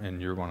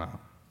 and you're going to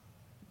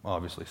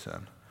obviously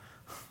sin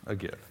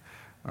again,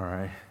 all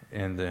right,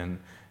 and then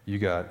you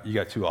got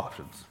 2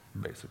 options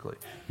basically.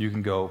 You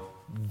can go,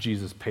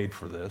 Jesus paid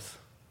for this.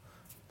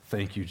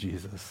 Thank you,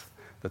 Jesus,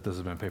 that this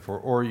has been paid for.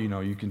 Or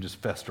you can just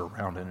fester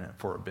around in it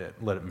for a bit,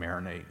 let it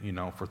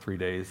marinate, for 3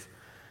 days.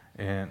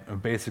 And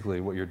basically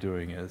what you're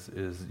doing is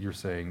you're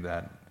saying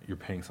that you're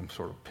paying some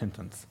sort of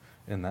penance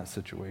in that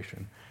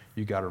situation.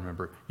 You got to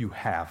remember, you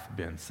have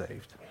been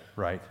saved,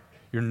 right?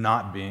 You're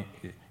not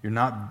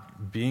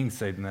being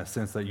saved in that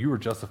sense that you were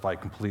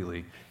justified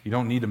completely. You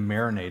don't need to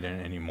marinate in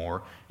it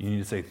anymore. You need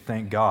to say,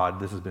 thank God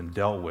this has been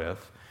dealt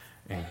with,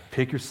 and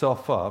pick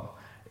yourself up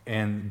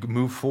and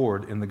move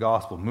forward in the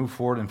gospel. Move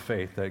forward in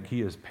faith that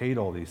he has paid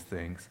all these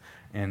things,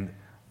 and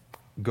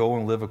go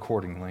and live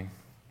accordingly.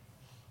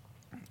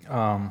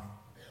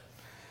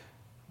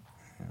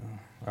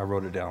 I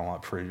wrote it down a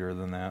lot prettier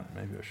than that.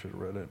 Maybe I should have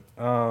read it.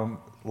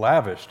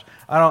 Lavished.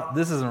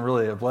 This isn't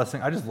really a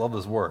blessing. I just love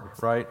this word,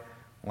 right?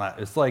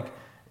 It's like,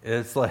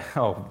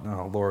 oh,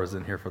 no, Laura's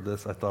in here for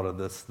this. I thought of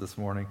this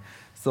morning.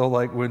 So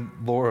like when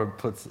Laura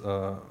puts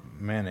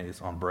mayonnaise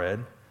on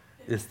bread,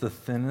 it's the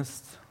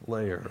thinnest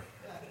layer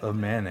of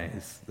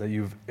mayonnaise that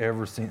you've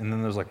ever seen. And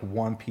then there's like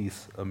one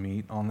piece of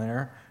meat on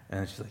there,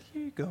 and she's like,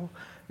 here you go.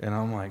 And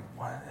I'm like,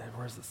 what?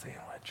 Where's the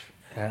sandwich?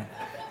 Yeah.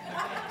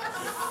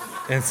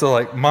 And so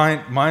like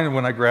mine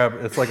when I grab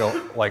it, it's like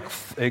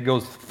it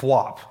goes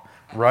flop,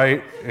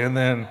 right? And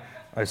then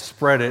I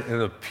spread it,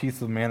 and a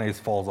piece of mayonnaise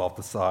falls off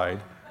the side,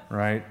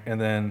 right?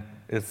 And then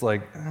it's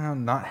like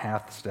not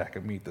half the stack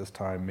of meat this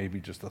time, maybe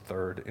just a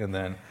third, and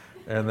then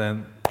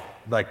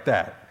like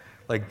that.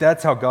 Like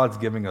that's how God's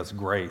giving us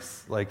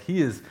grace. Like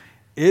it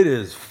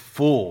is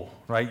full,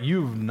 right?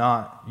 You've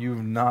not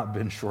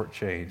been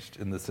shortchanged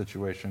in this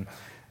situation.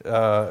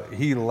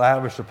 He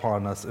lavished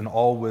upon us in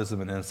all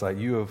wisdom and insight.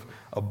 You have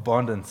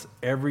abundance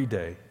every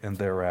day and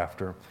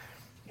thereafter.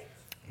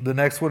 The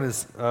next one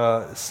is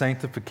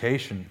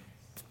sanctification.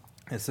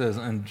 It says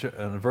in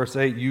verse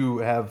 8,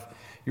 you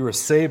are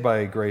saved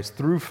by grace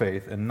through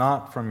faith, and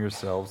not from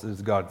yourselves. It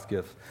is God's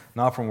gift,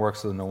 not from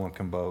works so that no one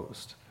can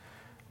boast.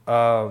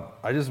 I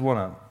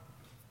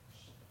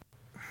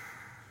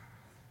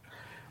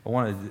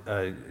want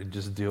to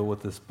just deal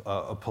with this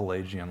a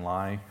Pelagian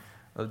lie.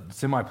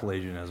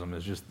 Semi-Pelagianism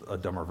is just a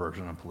dumber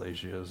version of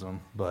Pelagianism,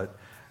 but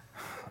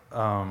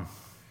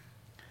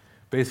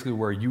basically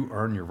where you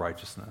earn your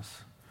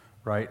righteousness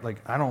right? Like,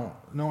 I don't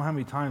know how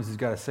many times he's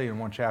got to say in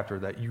one chapter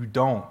that you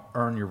don't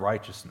earn your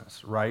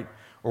righteousness, right?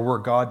 Or where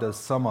God does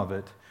some of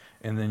it,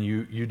 and then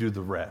you do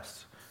the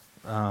rest.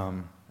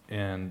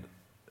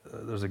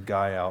 There's a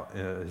guy out,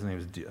 his name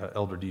is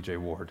Elder DJ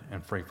Ward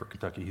in Frankfort,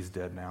 Kentucky. He's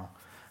dead now.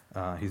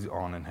 He's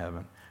on in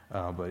heaven.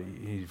 But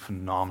he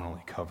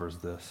phenomenally covers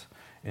this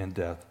in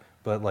depth.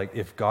 But like,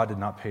 if God did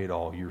not pay it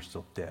all, you're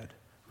still dead,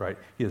 right?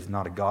 He is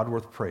not a God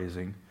worth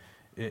praising.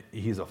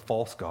 He's a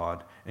false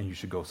God, and you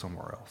should go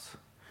somewhere else.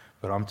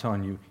 But I'm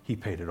telling you, he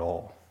paid it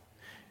all.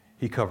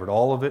 He covered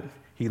all of it.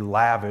 He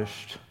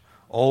lavished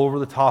all over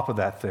the top of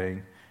that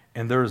thing,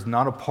 and there is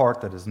not a part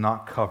that is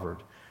not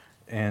covered.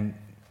 And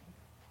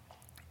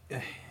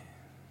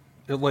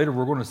later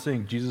we're going to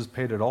sing, Jesus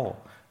paid it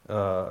all,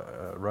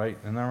 right?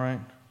 Isn't that right?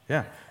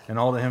 Yeah. And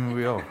all to him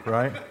we owe,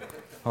 right?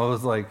 I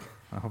was like,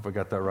 I hope I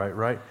got that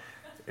right?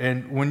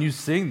 And when you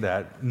sing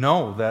that,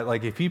 know that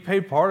like if he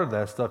paid part of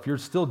that stuff, you're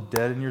still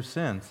dead in your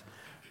sins.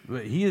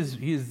 But he's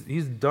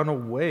done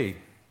away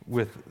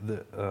with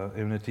the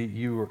enmity.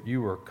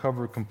 You are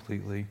covered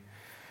completely.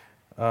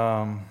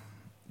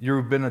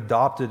 You've been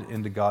adopted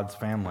into God's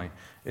family.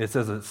 It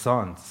says that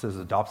sons, it says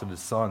adopted as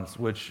sons,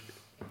 which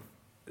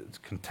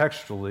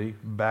contextually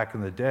back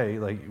in the day,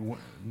 like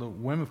the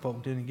women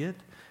folk didn't get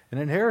an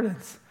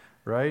inheritance,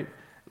 right?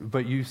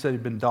 But you said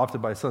he'd been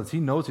adopted by sons. He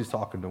knows he's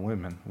talking to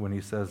women when he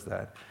says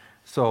that.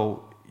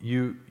 So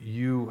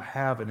you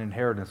have an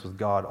inheritance with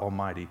God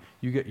Almighty.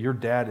 Your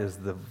dad is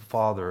the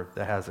father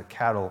that has a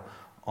cattle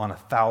on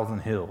 1,000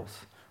 hills,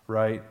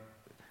 right?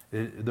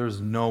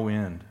 There's no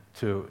end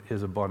to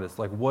his abundance.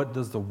 Like, what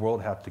does the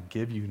world have to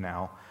give you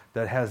now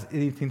that has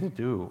anything to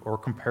do or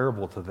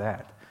comparable to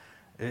that?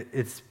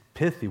 It's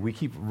pithy. We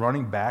keep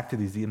running back to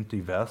these empty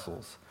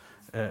vessels,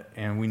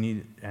 and we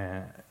need.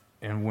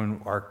 And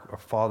when our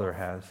Father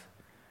has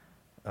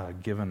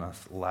given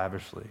us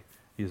lavishly,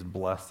 He has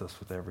blessed us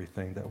with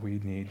everything that we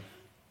need.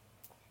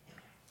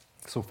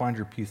 So find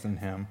your peace in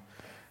Him,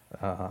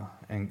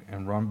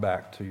 and run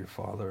back to your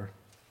Father.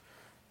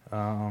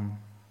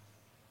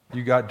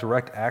 You got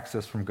direct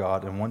access from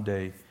God, and one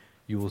day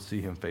you will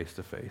see Him face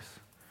to face.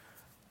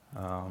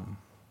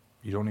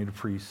 You don't need a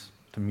priest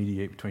to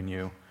mediate between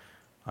you.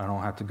 I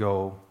don't have to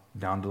go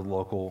down to the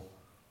local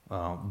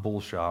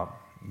bull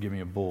shop, give me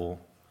a bull,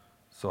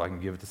 so I can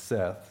give it to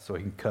Seth, so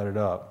he can cut it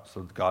up,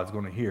 so God's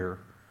going to hear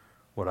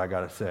what I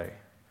got to say,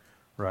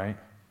 right?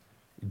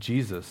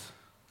 Jesus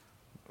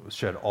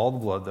shed all the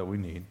blood that we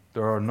need.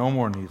 There are no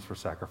more needs for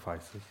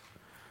sacrifices,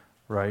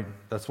 right?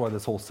 That's why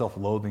this whole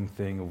self-loathing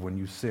thing of when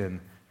you sin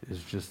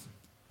is just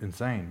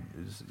insane.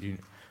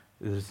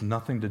 There's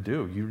nothing to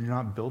do. You're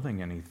not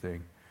building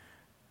anything.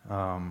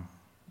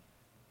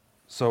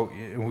 So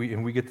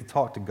we get to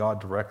talk to God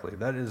directly.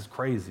 That is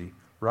crazy,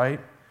 right?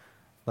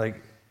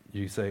 Like,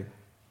 you say,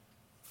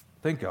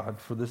 thank God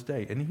for this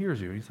day, and He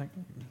hears you. He's like,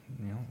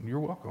 you're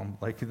welcome.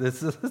 Like,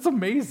 it's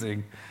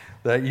amazing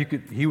that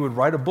He would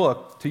write a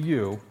book to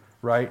you,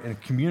 right, and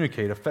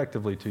communicate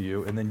effectively to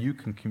you, and then you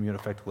can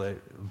communicate effectively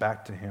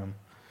back to Him.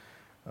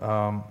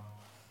 And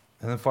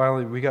then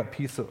finally, we got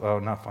peace of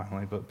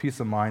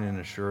mind and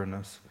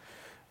assuredness.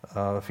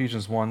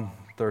 Ephesians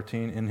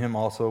 1:13, in Him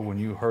also, when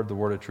you heard the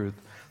word of truth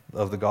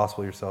of the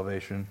gospel of your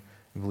salvation,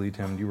 you believed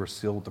Him, you were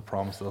sealed with the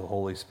promise of the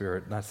Holy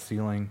Spirit. And that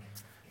sealing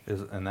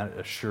and that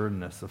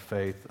assuredness of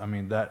faith, I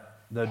mean,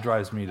 that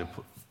drives me to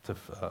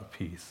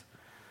peace.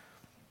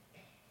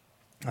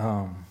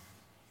 And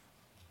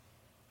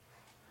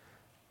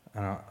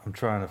I'm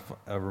trying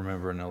to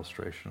remember an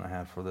illustration I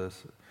had for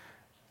this.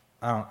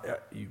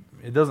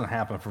 It doesn't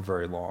happen for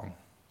very long,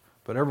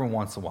 but every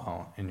once in a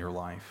while in your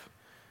life,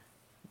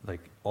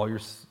 like all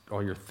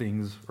your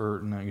things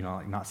are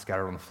like not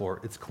scattered on the floor.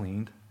 It's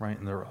cleaned, right,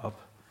 and they're up,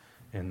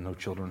 and no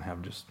children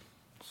have just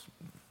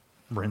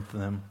rent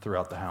them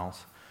throughout the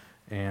house,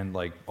 and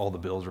like all the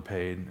bills are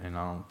paid, and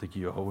I don't think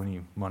you owe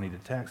any money to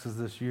taxes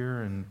this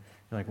year, and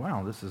you're like,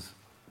 wow,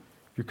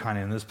 you're kind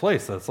of in this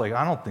place that's like,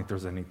 I don't think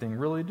there's anything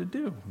really to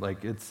do.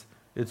 Like it's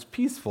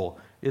peaceful.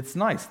 It's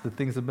nice that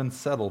things have been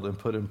settled and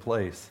put in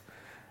place.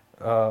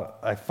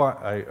 I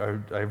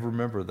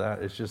remember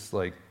that. It's just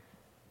like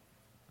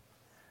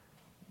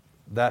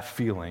that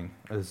feeling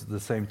is the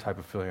same type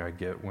of feeling I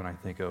get when I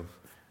think of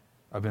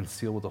I've been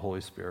sealed with the Holy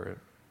Spirit.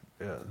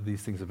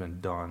 These things have been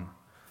done.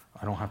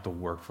 I don't have to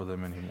work for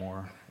them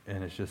anymore.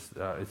 And it's just,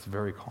 it's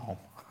very calm.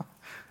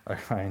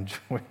 I enjoy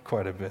it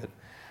quite a bit.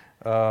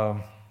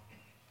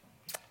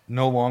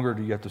 No longer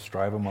do you have to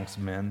strive amongst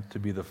men to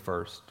be the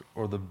first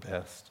or the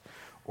best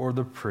or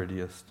the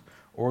prettiest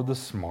or the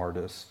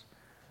smartest.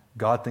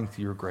 God thinks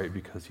you're great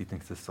because He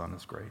thinks His Son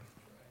is great.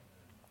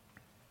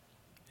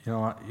 You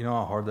know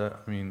how hard that,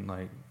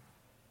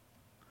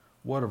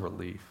 what a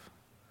relief.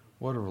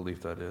 What a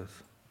relief that is.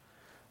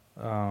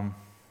 And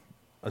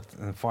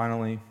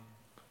finally,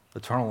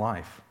 eternal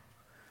life.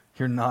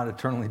 You're not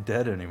eternally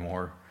dead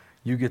anymore.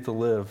 You get to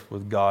live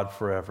with God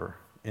forever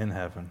in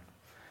heaven.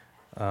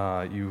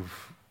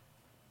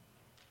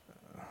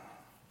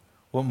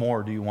 What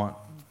more do you want,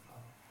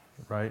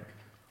 right?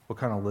 What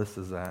kind of list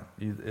is that?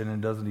 And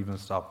it doesn't even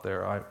stop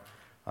there.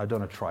 I've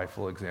done a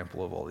trifle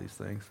example of all these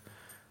things.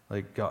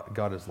 Like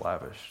God is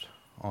lavished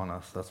on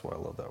us. That's why I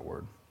love that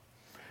word.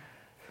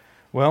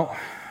 Well,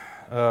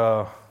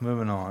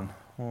 moving on.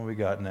 What we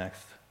got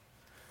next?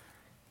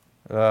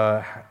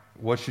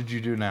 What should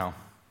you do now?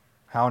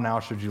 How now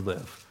should you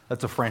live?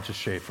 That's a Francis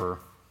Schaeffer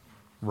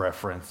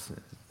reference.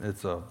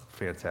 It's a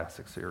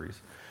fantastic series.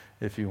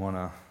 If you want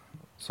to.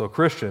 So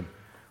Christian,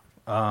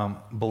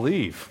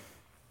 believe.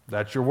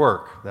 That's your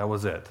work. That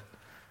was it.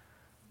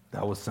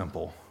 That was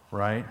simple,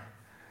 right?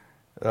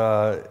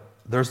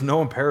 There's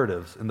no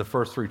imperatives in the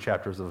first 3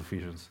 chapters of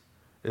Ephesians.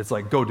 It's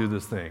like, go do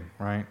this thing,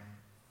 right?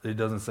 It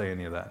doesn't say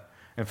any of that.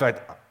 In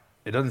fact,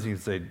 it doesn't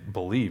even say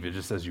believe. It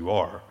just says you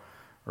are,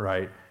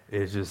 right?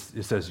 It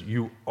says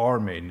you are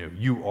made new.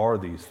 You are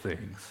these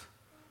things.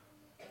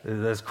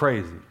 That's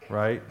crazy,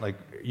 right? Like,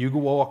 you go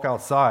walk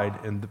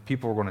outside and the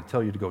people are going to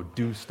tell you to go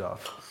do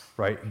stuff,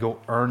 right? Go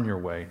earn your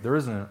way. There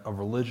isn't a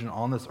religion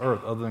on this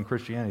earth other than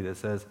Christianity that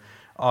says,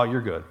 oh,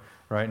 you're good,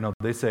 right? No,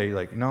 they say,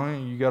 like, no,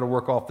 you got to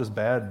work off this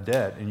bad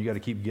debt and you got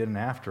to keep getting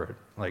after it,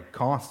 like,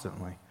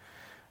 constantly.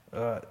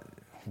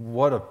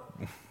 What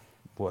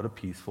a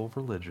peaceful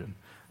religion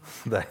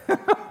that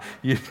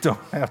you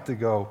don't have to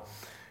go.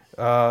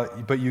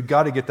 But you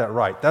got to get that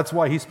right. That's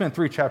why he spent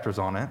 3 chapters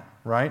on it,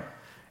 right?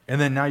 And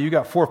then now you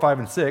got 4, 5,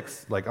 and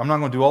 6. Like, I'm not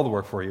going to do all the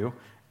work for you.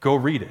 Go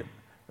read it.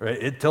 Right?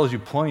 It tells you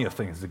plenty of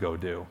things to go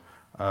do.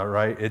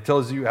 Right? It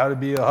tells you how to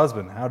be a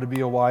husband, how to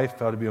be a wife,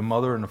 how to be a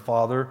mother and a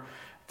father.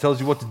 It tells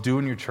you what to do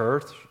in your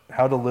church,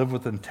 how to live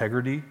with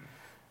integrity.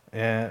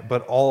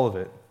 But all of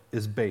it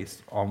is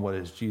based on what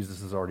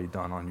Jesus has already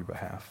done on your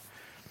behalf.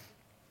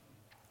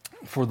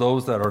 For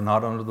those that are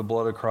not under the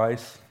blood of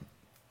Christ,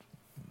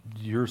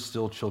 you're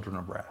still children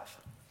of wrath.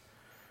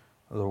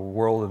 The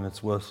world and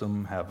its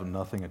wisdom have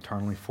nothing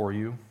eternally for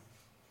you.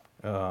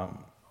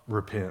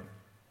 Repent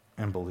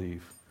and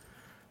believe.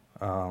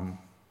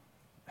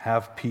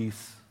 Have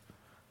peace.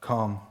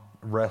 Come,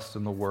 rest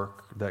in the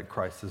work that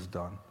Christ has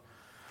done.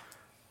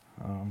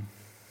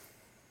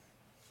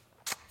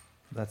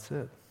 That's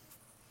it.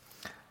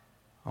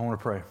 I want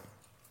to pray.